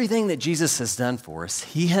 Everything that Jesus has done for us,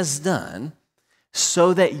 he has done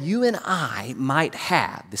so that you and I might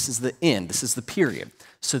have, this is the end, this is the period,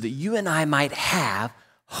 so that you and I might have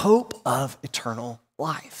hope of eternal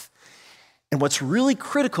life. And what's really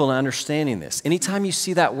critical in understanding this, anytime you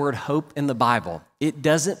see that word hope in the Bible, it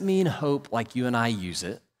doesn't mean hope like you and I use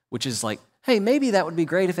it, which is like, hey, maybe that would be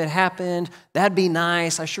great if it happened. That'd be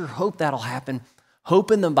nice. I sure hope that'll happen.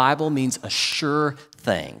 Hope in the Bible means a sure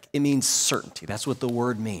thing. It means certainty. That's what the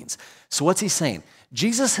word means. So what's he saying?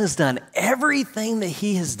 Jesus has done everything that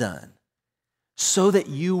he has done so that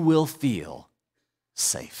you will feel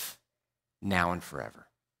safe now and forever.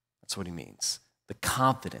 That's what he means. The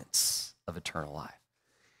confidence of eternal life.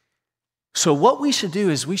 So what we should do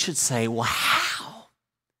is we should say, well, how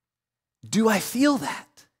do I feel that?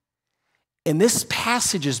 And this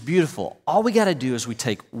passage is beautiful. All we got to do is we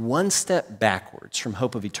take one step backwards from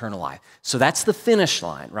hope of eternal life. So that's the finish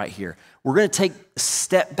line right here. We're going to take a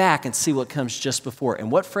step back and see what comes just before.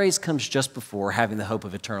 And what phrase comes just before having the hope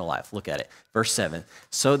of eternal life? Look at it. Verse 7.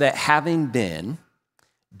 So that having been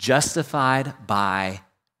justified by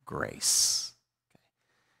grace.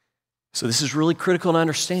 So this is really critical to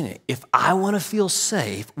understanding. If I want to feel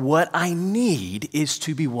safe, what I need is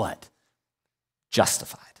to be what?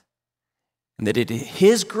 Justified. And that it is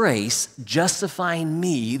his grace justifying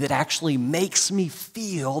me that actually makes me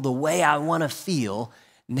feel the way I want to feel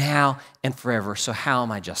now and forever. So how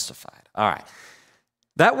am I justified? All right.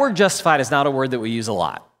 That word justified is not a word that we use a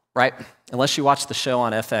lot, right? Unless you watch the show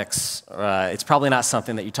on FX, it's probably not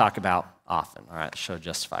something that you talk about often, all right, the show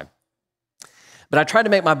Justified. But I tried to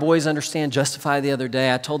make my boys understand Justified the other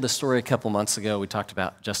day. I told this story a couple months ago. We talked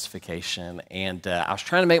about justification, and I was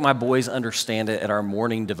trying to make my boys understand it at our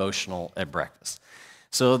morning devotional at breakfast.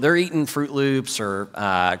 So they're eating Fruit Loops or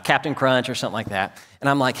Captain Crunch or something like that, and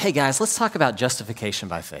I'm like, hey guys, let's talk about justification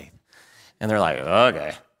by faith. And they're like,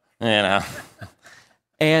 okay, you know.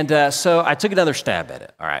 And so I took another stab at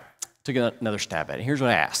it, all right. Took another stab at it. Here's what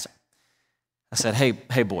I asked them. I said,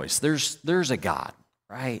 hey boys, there's a God,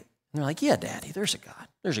 right? And they're like, yeah, Daddy, there's a God.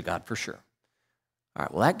 There's a God for sure. All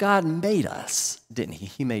right, well, that God made us, didn't he?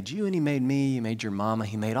 He made you and he made me. He made your mama.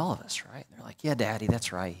 He made all of us, right? And they're like, yeah, Daddy,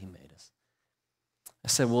 that's right. He made us. I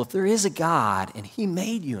said, well, if there is a God and he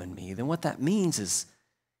made you and me, then what that means is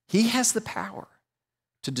he has the power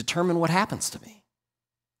to determine what happens to me,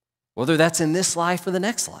 whether that's in this life or the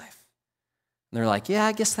next life. And they're like, yeah,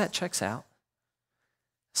 I guess that checks out.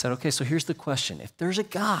 I said, okay, so here's the question. If there's a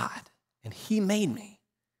God and he made me,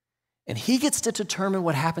 and he gets to determine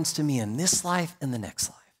what happens to me in this life and the next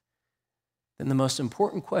life, then the most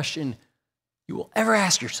important question you will ever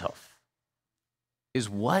ask yourself is,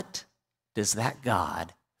 what does that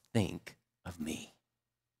God think of me?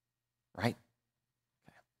 Right?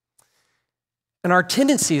 And our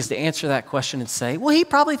tendency is to answer that question and say, well, he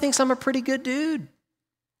probably thinks I'm a pretty good dude.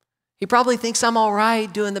 He probably thinks I'm all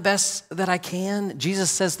right, doing the best that I can. Jesus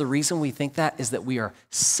says the reason we think that is that we are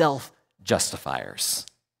self-justifiers.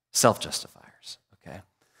 Self-justifiers, okay?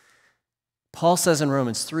 Paul says in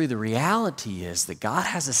Romans 3, the reality is that God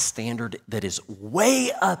has a standard that is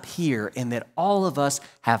way up here and that all of us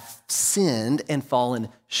have sinned and fallen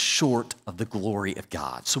short of the glory of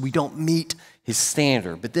God. So we don't meet his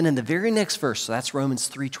standard. But then in the very next verse, so that's Romans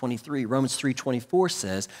 3:23, Romans 3:24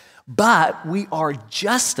 says, but we are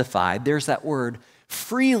justified, there's that word,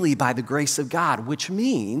 freely by the grace of God, which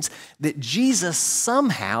means that Jesus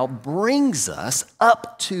somehow brings us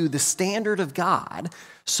up to the standard of God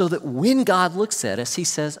so that when God looks at us, he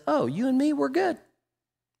says, oh, you and me, we're good.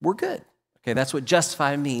 We're good. Okay, that's what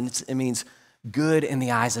justified means. It means good in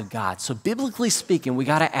the eyes of God. So biblically speaking, we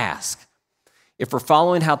got to ask, if we're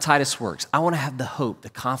following how Titus works, I want to have the hope, the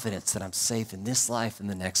confidence that I'm safe in this life and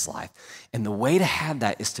the next life. And the way to have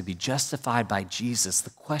that is to be justified by Jesus. The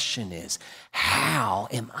question is, how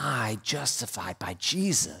am I justified by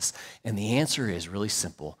Jesus? And the answer is really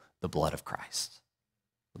simple, the blood of Christ.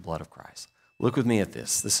 The blood of Christ. Look with me at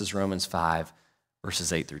this. This is Romans 5,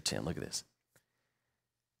 verses 8 through 10. Look at this.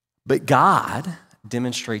 But God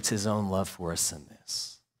demonstrates his own love for us in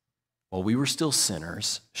this. While we were still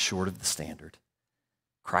sinners, short of the standard,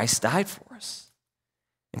 Christ died for us.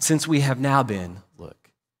 And since we have now been,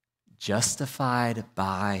 look, justified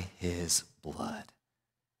by his blood,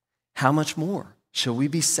 how much more shall we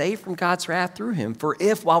be saved from God's wrath through him? For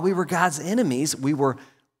if, while we were God's enemies, we were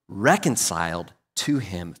reconciled to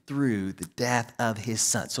him through the death of his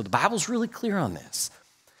son. So the Bible's really clear on this.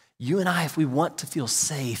 You and I, if we want to feel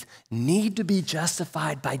safe, need to be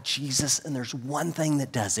justified by Jesus, and there's one thing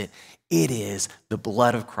that does it. It is the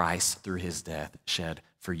blood of Christ through his death shed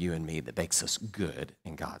for you and me that makes us good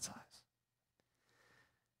in God's eyes.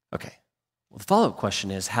 Okay, well, the follow-up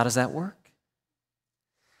question is, how does that work?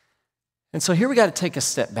 And so here we got to take a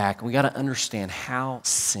step back, and we got to understand how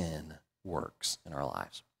sin works in our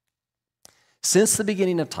lives. Since the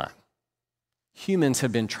beginning of time, humans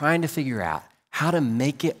have been trying to figure out how to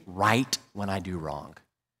make it right when I do wrong,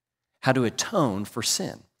 how to atone for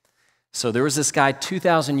sin. So there was this guy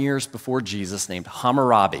 2,000 years before Jesus named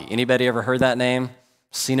Hammurabi. Anybody ever heard that name?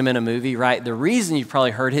 Seen him in a movie, right? The reason you've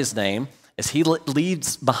probably heard his name is he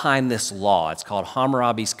leads behind this law. It's called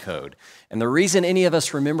Hammurabi's Code. And the reason any of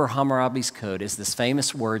us remember Hammurabi's Code is this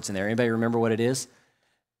famous words in there. Anybody remember what it is?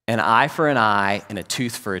 An eye for an eye and a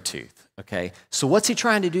tooth for a tooth. Okay, so what's he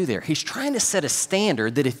trying to do there? He's trying to set a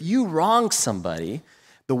standard that if you wrong somebody,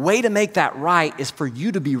 the way to make that right is for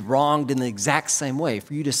you to be wronged in the exact same way,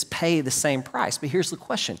 for you to pay the same price. But here's the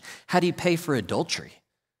question. How do you pay for adultery?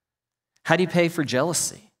 How do you pay for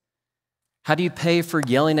jealousy? How do you pay for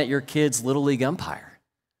yelling at your kid's Little League umpire?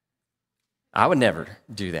 I would never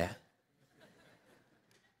do that.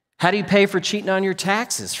 How do you pay for cheating on your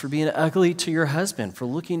taxes, for being ugly to your husband, for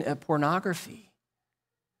looking at pornography?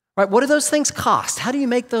 Right, what do those things cost? How do you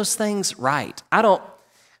make those things right? I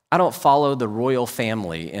don't follow the royal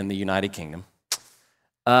family in the United Kingdom,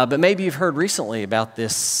 but maybe you've heard recently about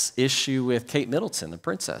this issue with Kate Middleton, the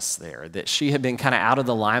princess there, that she had been kind of out of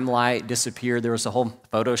the limelight, disappeared. There was a whole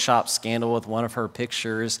Photoshop scandal with one of her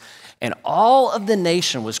pictures, and all of the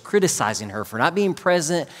nation was criticizing her for not being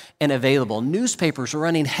present and available. Newspapers were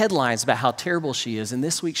running headlines about how terrible she is, and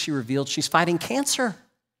this week she revealed she's fighting cancer.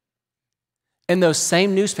 And those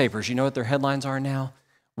same newspapers, you know what their headlines are now?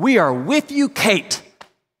 We are with you, Kate.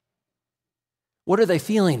 What are they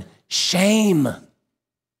feeling? Shame.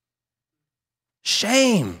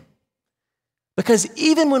 Shame. Because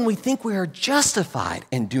even when we think we are justified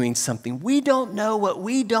in doing something, we don't know what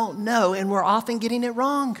we don't know, and we're often getting it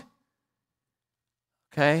wrong.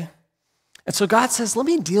 Okay? And so God says, let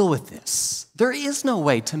me deal with this. There is no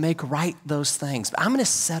way to make right those things, but I'm going to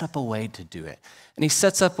set up a way to do it. And he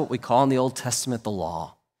sets up what we call in the Old Testament the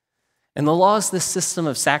law. And the law is this system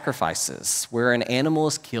of sacrifices where an animal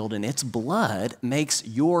is killed and its blood makes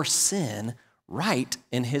your sin right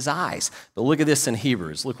in his eyes. But look at this in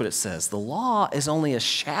Hebrews. Look what it says. The law is only a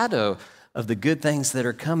shadow of the good things that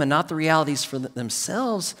are coming, not the realities for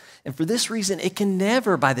themselves. And for this reason, it can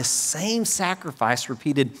never, by the same sacrifice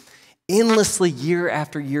repeated endlessly year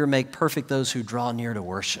after year, make perfect those who draw near to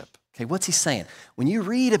worship. Okay, what's he saying? When you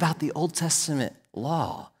read about the Old Testament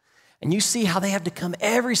law, and you see how they have to come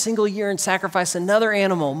every single year and sacrifice another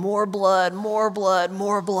animal, more blood, more blood,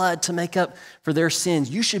 more blood to make up for their sins,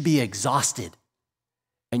 you should be exhausted,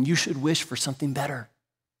 and you should wish for something better.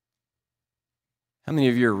 How many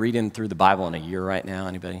of you are reading through the Bible in a year right now?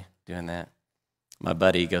 Anybody doing that? My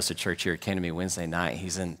buddy goes to church here, came to me Wednesday night.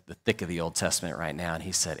 He's in the thick of the Old Testament right now, and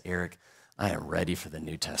he said, Eric, I am ready for the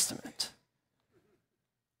New Testament.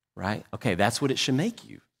 Right? Okay, that's what it should make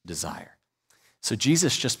you desire. So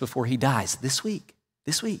Jesus, just before he dies, this week,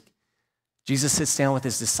 Jesus sits down with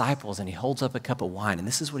his disciples and he holds up a cup of wine, and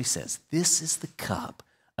this is what he says. This is the cup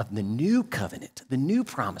of the new covenant, the new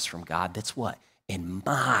promise from God that's what? In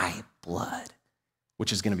my blood,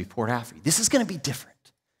 which is going to be poured out for you. This is going to be different.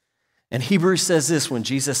 And Hebrews says this, when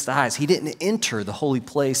Jesus dies, he didn't enter the holy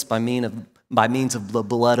place by means of the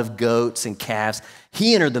blood of goats and calves.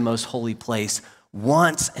 He entered the most holy place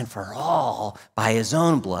once and for all by his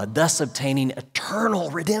own blood, thus obtaining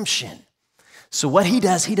eternal redemption. So what he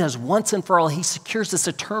does once and for all. He secures this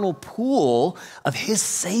eternal pool of his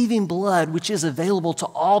saving blood, which is available to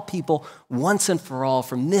all people once and for all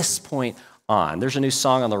from this point on. There's a new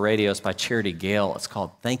song on the radio. It's by Charity Gale. It's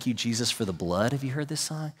called Thank You, Jesus, for the Blood. Have you heard this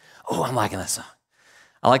song? Oh, I'm liking that song.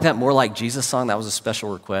 I like that More Like Jesus song. That was a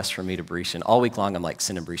special request from me to Brishan. All week long, I'm like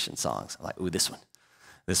sending Brishan songs. I'm like, ooh, this one.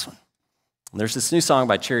 And there's this new song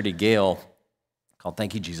by Charity Gale called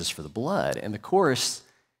Thank You, Jesus, for the Blood. And the chorus,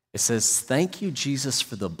 it says, thank you, Jesus,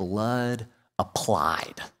 for the blood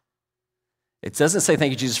applied. It doesn't say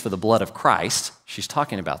thank you, Jesus, for the blood of Christ. She's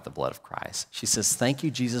talking about the blood of Christ. She says, thank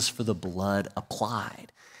you, Jesus, for the blood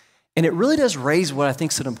applied. And it really does raise what I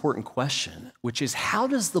think is an important question, which is how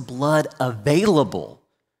does the blood available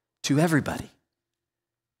to everybody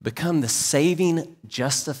become the saving,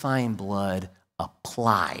 justifying blood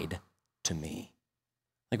applied to me?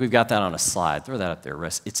 think we've got that on a slide. Throw that up there,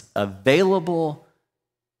 Russ. It's available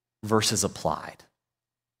versus applied,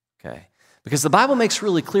 okay? Because the Bible makes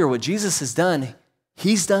really clear what Jesus has done,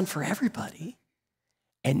 he's done for everybody,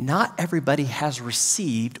 and not everybody has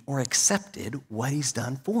received or accepted what he's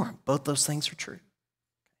done for them. Both those things are true.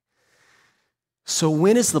 So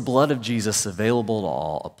when is the blood of Jesus available to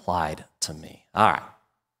all, applied to me? All right,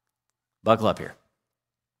 buckle up here.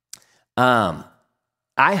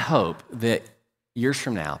 I hope that years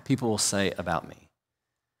from now, people will say about me,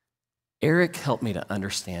 Eric helped me to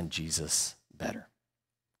understand Jesus better.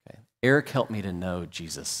 Okay? Eric helped me to know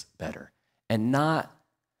Jesus better. And not,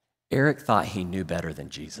 Eric thought he knew better than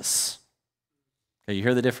Jesus. Okay, you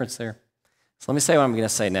hear the difference there? So let me say what I'm going to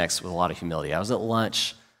say next with a lot of humility. I was at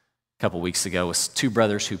lunch a couple weeks ago with two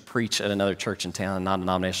brothers who preach at another church in town, a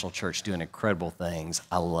non-denominational church, doing incredible things.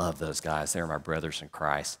 I love those guys. They're my brothers in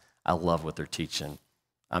Christ. I love what they're teaching.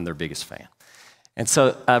 I'm their biggest fan. And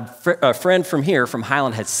so a friend from here, from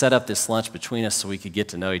Highland, had set up this lunch between us so we could get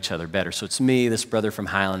to know each other better. So it's me, this brother from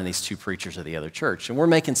Highland, and these two preachers of the other church. And we're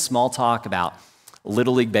making small talk about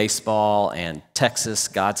Little League baseball and Texas,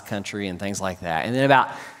 God's country, and things like that. And then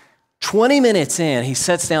about 20 minutes in, he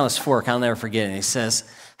sets down his fork, I'll never forget it, and he says,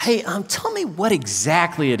 hey, tell me what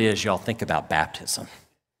exactly it is y'all think about baptism.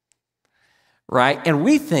 Right? And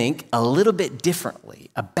we think a little bit differently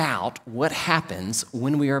about what happens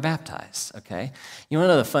when we are baptized, okay? You want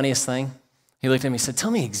to know the funniest thing? He looked at me and said,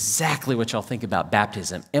 tell me exactly what y'all think about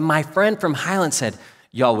baptism. And my friend from Highland said,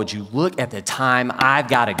 y'all, would you look at the time? I've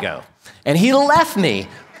got to go. And he left me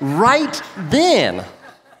right then.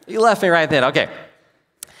 He left me right then. Okay.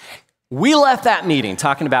 We left that meeting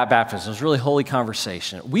talking about baptism. It was a really holy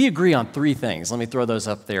conversation. We agree on three things. Let me throw those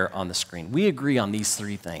up there on the screen. We agree on these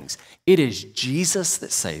three things. It is Jesus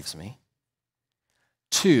that saves me.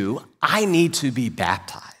 2, I need to be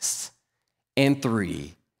baptized. And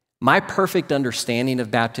 3, my perfect understanding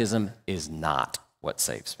of baptism is not what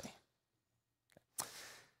saves me.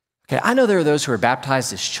 Okay, I know there are those who are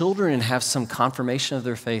baptized as children and have some confirmation of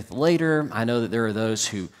their faith later. I know that there are those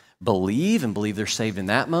who believe they're saved in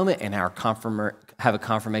that moment and have a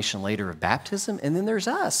confirmation later of baptism. And then there's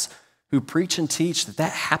us who preach and teach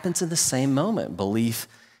that happens in the same moment. Belief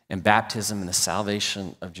and baptism and the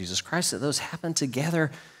salvation of Jesus Christ, that those happen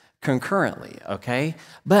together concurrently, okay?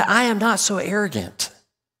 But I am not so arrogant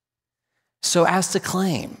so as to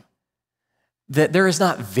claim that there is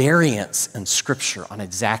not variance in Scripture on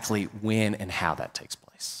exactly when and how that takes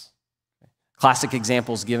place. Classic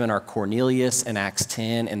examples given are Cornelius in Acts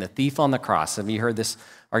 10 and the thief on the cross. Have you heard this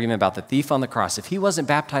argument about the thief on the cross? If he wasn't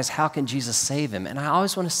baptized, how can Jesus save him? And I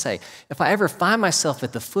always want to say, if I ever find myself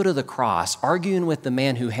at the foot of the cross, arguing with the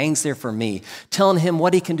man who hangs there for me, telling him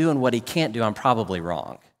what he can do and what he can't do, I'm probably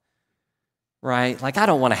wrong, right? Like, I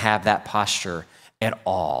don't want to have that posture at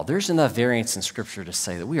all. There's enough variance in Scripture to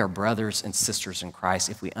say that we are brothers and sisters in Christ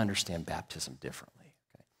if we understand baptism differently.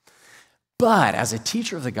 But as a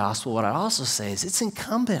teacher of the gospel, what I also say is it's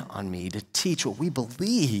incumbent on me to teach what we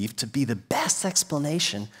believe to be the best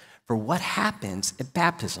explanation for what happens at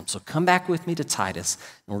baptism. So come back with me to Titus,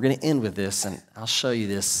 and we're going to end with this, and I'll show you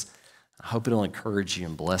this. I hope it'll encourage you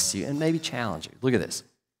and bless you and maybe challenge you. Look at this.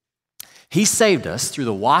 He saved us through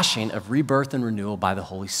the washing of rebirth and renewal by the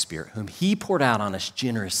Holy Spirit, whom he poured out on us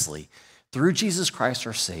generously through Jesus Christ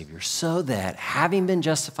our Savior, so that, having been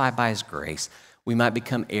justified by his grace, we might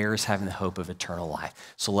become heirs having the hope of eternal life.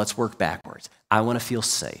 So let's work backwards. I want to feel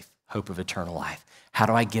safe, hope of eternal life. How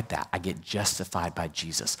do I get that? I get justified by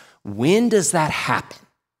Jesus. When does that happen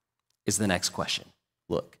is the next question.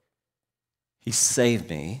 Look, he saved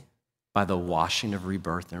me by the washing of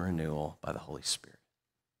rebirth and renewal by the Holy Spirit.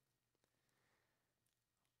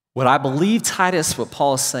 What I believe what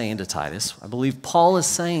Paul is saying to Titus, I believe Paul is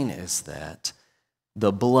saying is that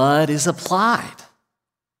the blood is applied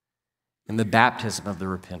in the baptism of the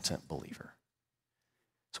repentant believer.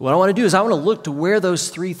 So what I want to do is I want to look to where those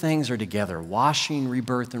three things are together: washing,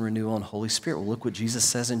 rebirth, and renewal, and Holy Spirit. Well, look what Jesus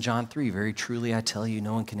says in John 3. Very truly, I tell you,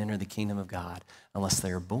 no one can enter the kingdom of God unless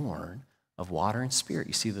they are born of water and spirit.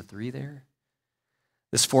 You see the three there?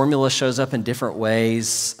 This formula shows up in different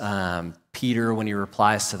ways. Peter, when he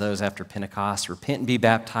replies to those after Pentecost, repent and be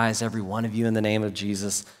baptized, every one of you, in the name of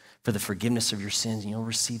Jesus for the forgiveness of your sins, and you'll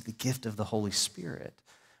receive the gift of the Holy Spirit.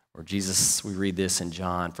 Or Jesus, we read this in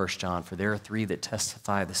John, 1 John, for there are three that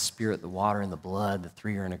testify, the Spirit, the water, and the blood. The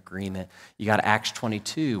three are in agreement. You got Acts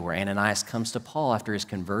 22, where Ananias comes to Paul after his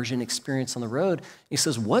conversion experience on the road. He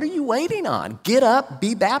says, what are you waiting on? Get up,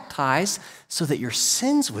 be baptized, so that your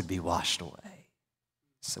sins would be washed away.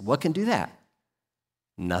 So what can do that?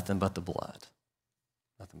 Nothing but the blood.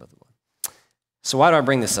 Nothing but the blood. So why do I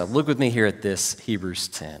bring this up? Look with me here at this Hebrews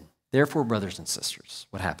 10. Therefore, brothers and sisters,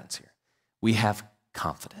 what happens here? We have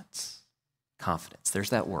confidence. Confidence. There's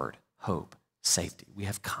that word, hope, safety. We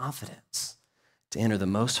have confidence to enter the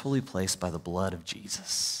most holy place by the blood of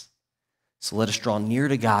Jesus. So let us draw near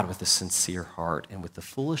to God with a sincere heart and with the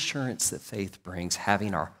full assurance that faith brings,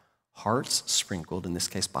 having our hearts sprinkled, in this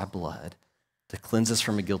case by blood, to cleanse us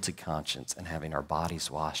from a guilty conscience, and having our bodies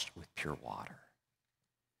washed with pure water.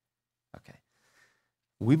 Okay.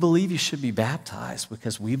 We believe you should be baptized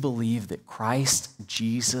because we believe that Christ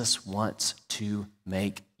Jesus wants to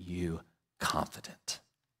make you confident.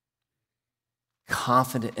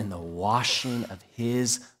 Confident in the washing of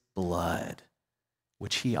his blood,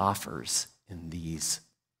 which he offers in these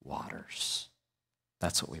waters.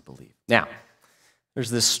 That's what we believe. Now,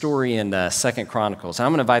 there's this story in 2 Chronicles.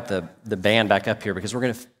 I'm going to invite the band back up here because we're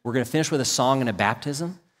going to finish with a song and a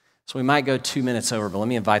baptism. So we might go 2 minutes over, but let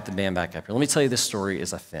me invite the band back up here. Let me tell you this story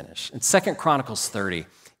as I finish. In 2 Chronicles 30,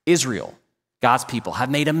 Israel, God's people, have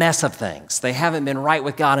made a mess of things. They haven't been right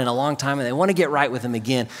with God in a long time, and they want to get right with him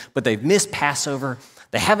again, but they've missed Passover.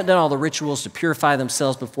 They haven't done all the rituals to purify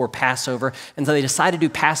themselves before Passover, and so they decide to do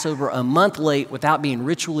Passover a month late without being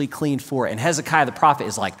ritually cleaned for it. And Hezekiah the prophet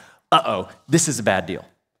is like, uh-oh, this is a bad deal.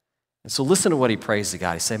 And so listen to what he prays to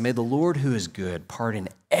God. He said, may the Lord who is good pardon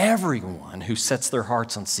everyone who sets their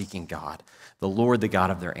hearts on seeking God, the Lord, the God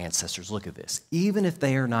of their ancestors. Look at this. Even if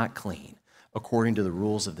they are not clean, according to the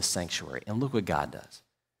rules of the sanctuary. And look what God does.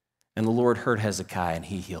 And the Lord heard Hezekiah, and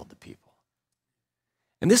he healed the people.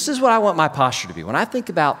 And this is what I want my posture to be. When I think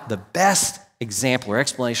about the best example or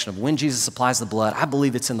explanation of when Jesus applies the blood, I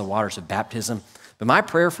believe it's in the waters of baptism. But my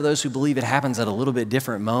prayer for those who believe it happens at a little bit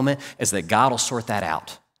different moment is that God will sort that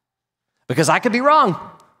out. Because I could be wrong.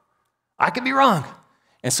 I could be wrong.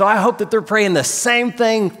 And so I hope that they're praying the same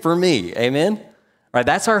thing for me. Amen? All right,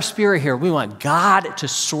 that's our spirit here. We want God to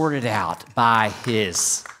sort it out by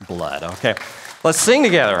his blood. Okay, let's sing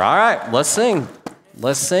together. All right, let's sing.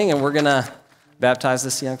 Let's sing, and we're going to baptize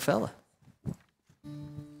this young fella.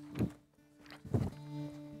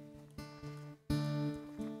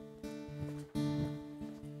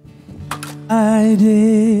 I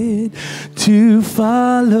did to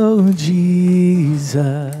follow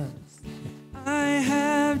Jesus. I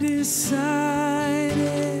have decided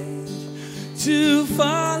to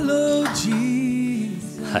follow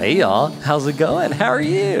Jesus. Hey, y'all. How's it going? How are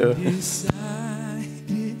you? Decided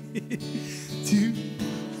to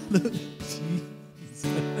follow Jesus.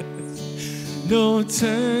 No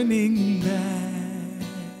turning back.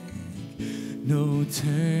 No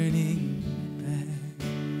turning back.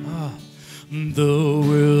 The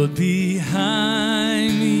world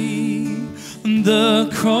behind me, the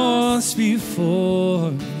cross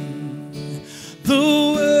before me.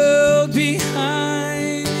 The world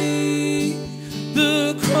behind me,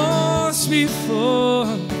 the cross before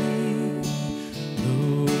me. The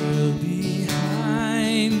world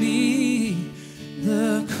behind me,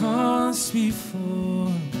 the cross before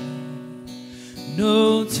me.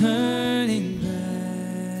 No turning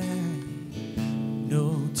back,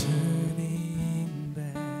 no turning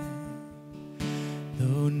back.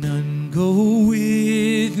 Though none go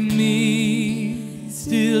with me,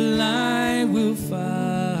 still I will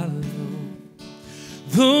follow.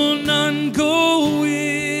 Though none go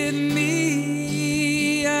with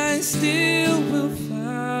me, I still will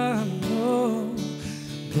follow.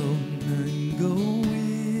 Though none go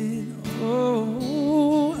with,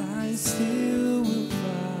 oh, I still will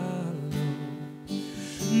follow.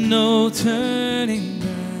 No turning back.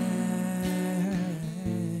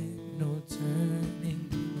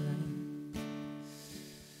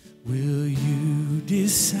 Will you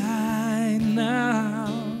decide now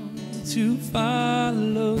to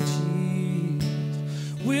follow Jesus?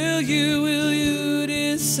 Will you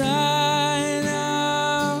decide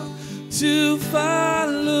now to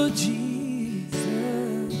follow Jesus?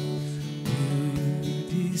 Will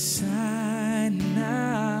you decide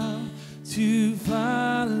now to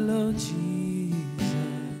follow Jesus?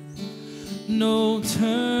 No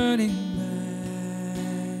turning back.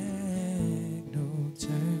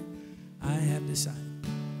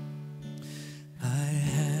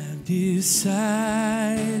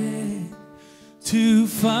 Decided to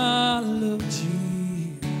follow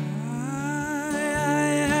Jesus. I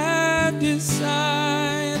have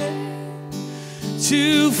decided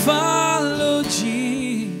to follow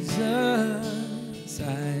Jesus.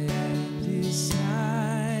 I have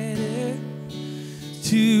decided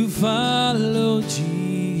to follow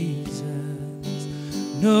Jesus.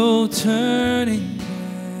 No turning back.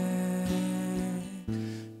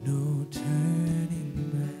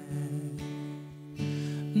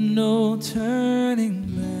 No turning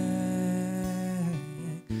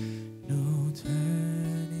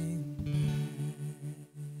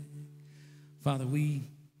Father, we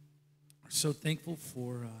are so thankful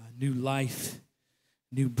for new life,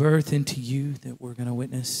 new birth into you that we're going to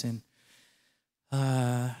witness, and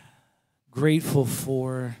grateful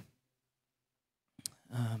for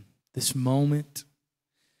this moment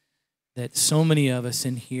that so many of us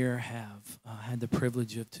in here have had the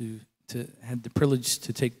privilege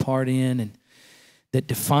to take part in, and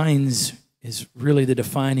that is really the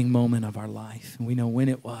defining moment of our life. And we know when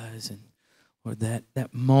it was, or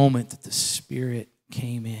that moment that the Spirit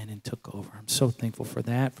came in and took over. I'm so thankful for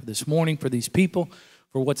that, for this morning, for these people,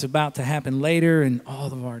 for what's about to happen later, and all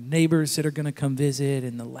of our neighbors that are going to come visit,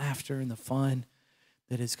 and the laughter and the fun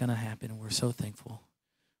that is going to happen. And we're so thankful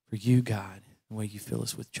for you, God, the way you fill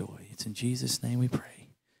us with joy. It's in Jesus' name we pray.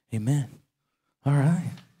 Amen. All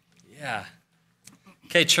right. Yeah.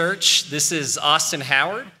 Okay, church, this is Austin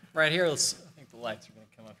Howard right here. I think the lights are going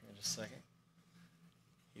to come up here in just a second.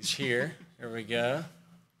 He's here. Here we go.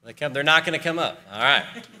 They're not going to come up. All right.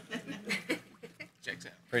 Checks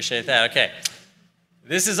out. Appreciate that. Okay.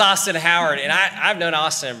 This is Austin Howard, and I've known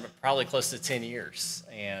Austin probably close to 10 years,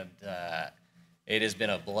 and it has been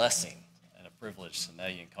a blessing and a privilege to know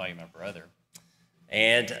you and call you my brother.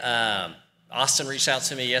 And Austin reached out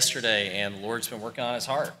to me yesterday, and the Lord's been working on his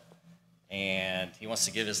heart, and he wants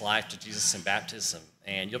to give his life to Jesus in baptism.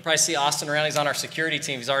 And you'll probably see Austin around. He's on our security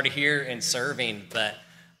team. He's already here and serving, but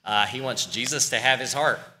he wants Jesus to have his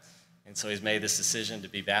heart. And so he's made this decision to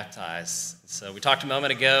be baptized. So we talked a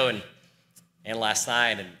moment ago and last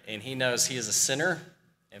night, and he knows he is a sinner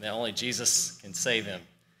and that only Jesus can save him.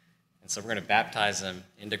 And so we're going to baptize him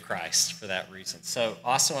into Christ for that reason. So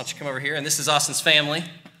Austin, why don't you come over here? And this is Austin's family,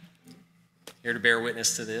 here to bear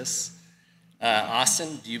witness to this.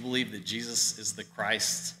 Austin, do you believe that Jesus is the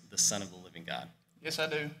Christ, the Son of the living God? Yes, I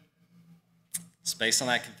do. It's based on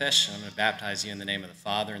that confession. I'm going to baptize you in the name of the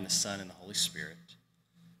Father and the Son and the Holy Spirit,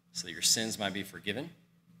 so that your sins might be forgiven,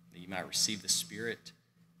 that you might receive the Spirit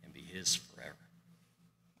and be his forever.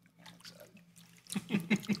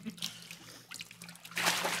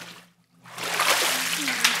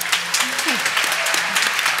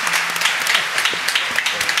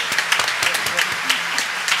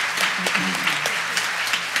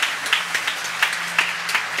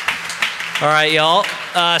 All right, y'all.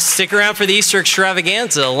 Stick around for the Easter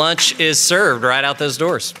extravaganza. Lunch is served right out those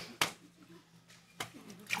doors.